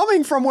monsters are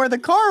coming from where the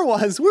car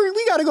was.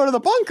 We got to go to the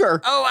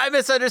bunker. Oh, I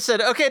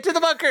misunderstood. Okay, to the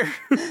bunker.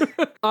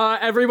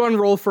 Everyone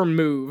roll for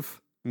move.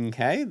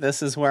 Okay,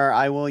 this is where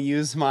I will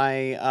use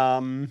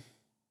my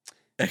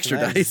Extra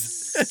I have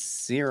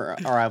dice. 0,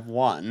 or I have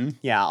 1.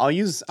 Yeah, I'm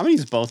gonna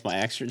use both my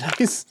extra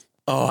dice.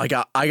 Oh, I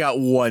got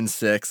 1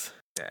 6.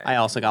 I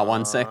also got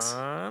 1 6.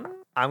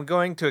 I'm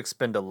going to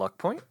expend a luck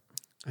point,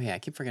 Oh yeah, I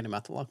keep forgetting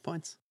about the luck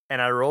points.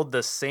 and I rolled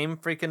the same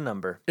freaking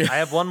number. I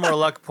have 1 more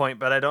luck point,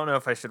 but I don't know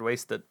if I should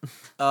waste it.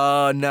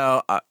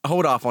 No,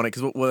 hold off on it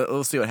because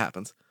we'll see what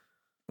happens.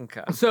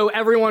 Okay. So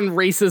everyone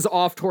races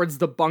off towards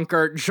the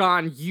bunker.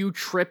 John, you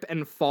trip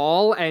and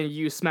fall, and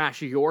you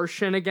smash your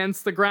shin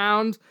against the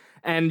ground,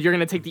 and you're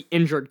going to take the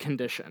injured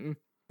condition.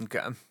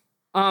 Okay.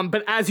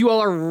 But as you all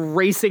are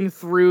racing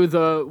through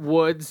the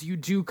woods, you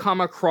do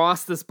come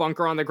across this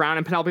bunker on the ground,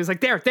 and Penelope's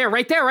like, there,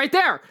 right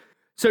there.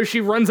 So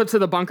she runs up to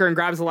the bunker and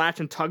grabs the latch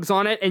and tugs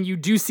on it, and you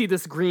do see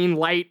this green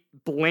light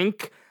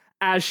blink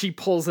as she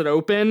pulls it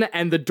open,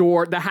 and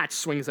the hatch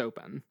swings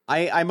open.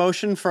 I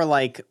motion for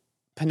like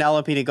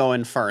Penelope to go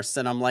in first,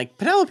 and I'm like,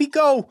 Penelope,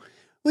 go.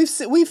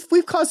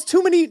 We've caused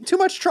too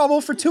much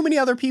trouble for too many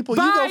other people.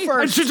 Bye! You go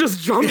And first. she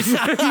just jumps in.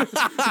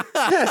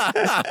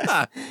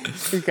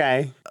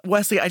 Okay.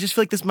 Wesley, I just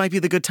feel like this might be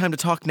the good time to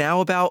talk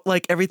now about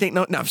like everything.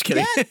 No, I'm just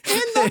kidding. Get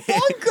in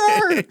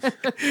the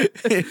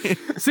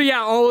bunker. So yeah,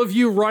 all of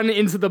you run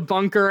into the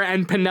bunker,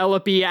 and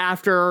Penelope,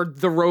 after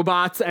the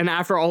robots and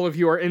after all of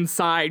you are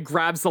inside,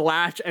 grabs the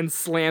latch and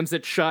slams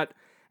it shut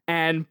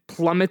and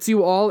plummets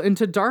you all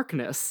into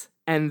darkness.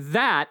 And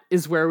that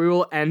is where we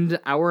will end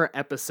our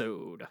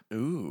episode.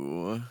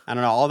 Ooh. I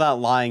don't know. All that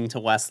lying to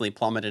Wesley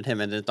plummeted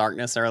him into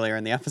darkness earlier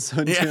in the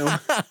episode too.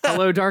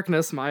 Hello,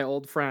 darkness, my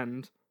old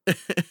friend.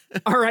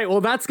 All right,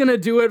 well, that's going to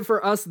do it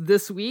for us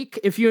this week.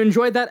 If you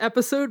enjoyed that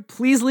episode,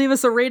 please leave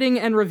us a rating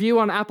and review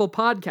on Apple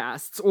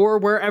Podcasts or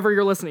wherever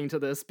you're listening to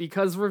this,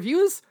 because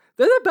reviews,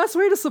 they're the best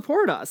way to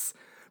support us.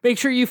 Make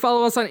sure you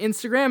follow us on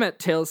Instagram at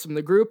Tales from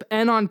the Group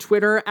and on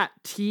Twitter at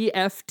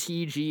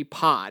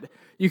TFTGPod.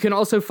 You can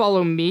also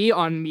follow me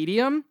on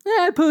Medium.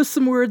 I post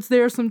some words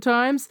there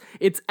sometimes.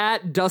 It's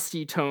at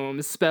Dusty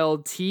Tomes,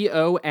 spelled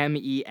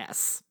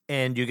Tomes.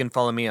 And you can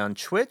follow me on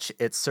Twitch.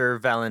 It's Sir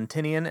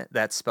Valentinian.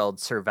 That's spelled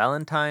Sir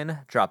Valentine.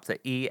 Drop the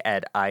E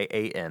at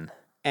IAN.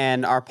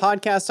 And our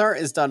podcast art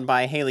is done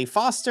by Haley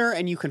Foster,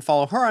 and you can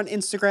follow her on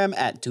Instagram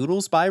at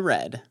Doodles by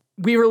Red.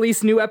 We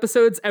release new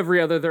episodes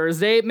every other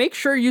Thursday. Make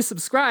sure you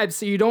subscribe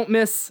so you don't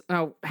miss.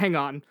 Oh, hang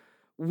on.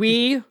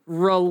 We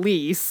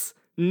release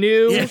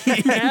new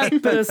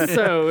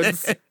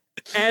episodes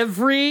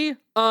every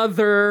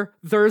other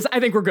Thursday. I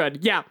think we're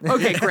good. Yeah.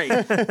 Okay, great.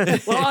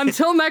 Well,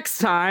 until next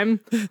time.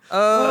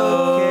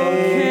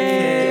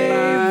 Okay.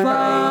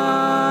 Bye.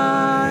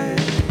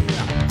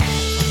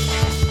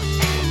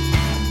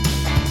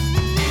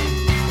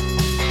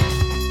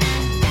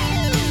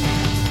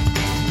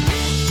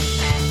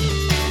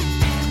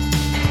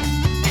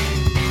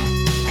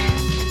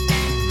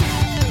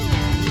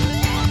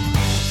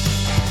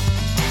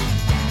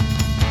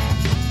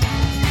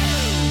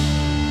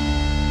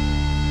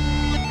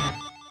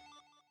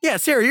 Yeah,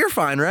 Sarah, you're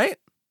fine, right?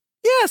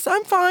 Yes,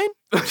 I'm fine.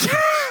 Yeah,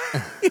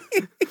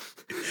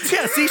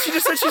 see, she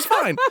just said she's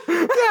fine.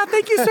 Yeah,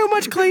 thank you so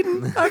much,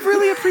 Clayton. I've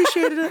really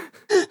appreciated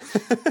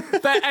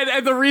it.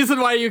 And the reason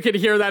why you can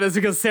hear that is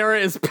because Sarah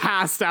is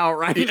passed out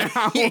right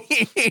now.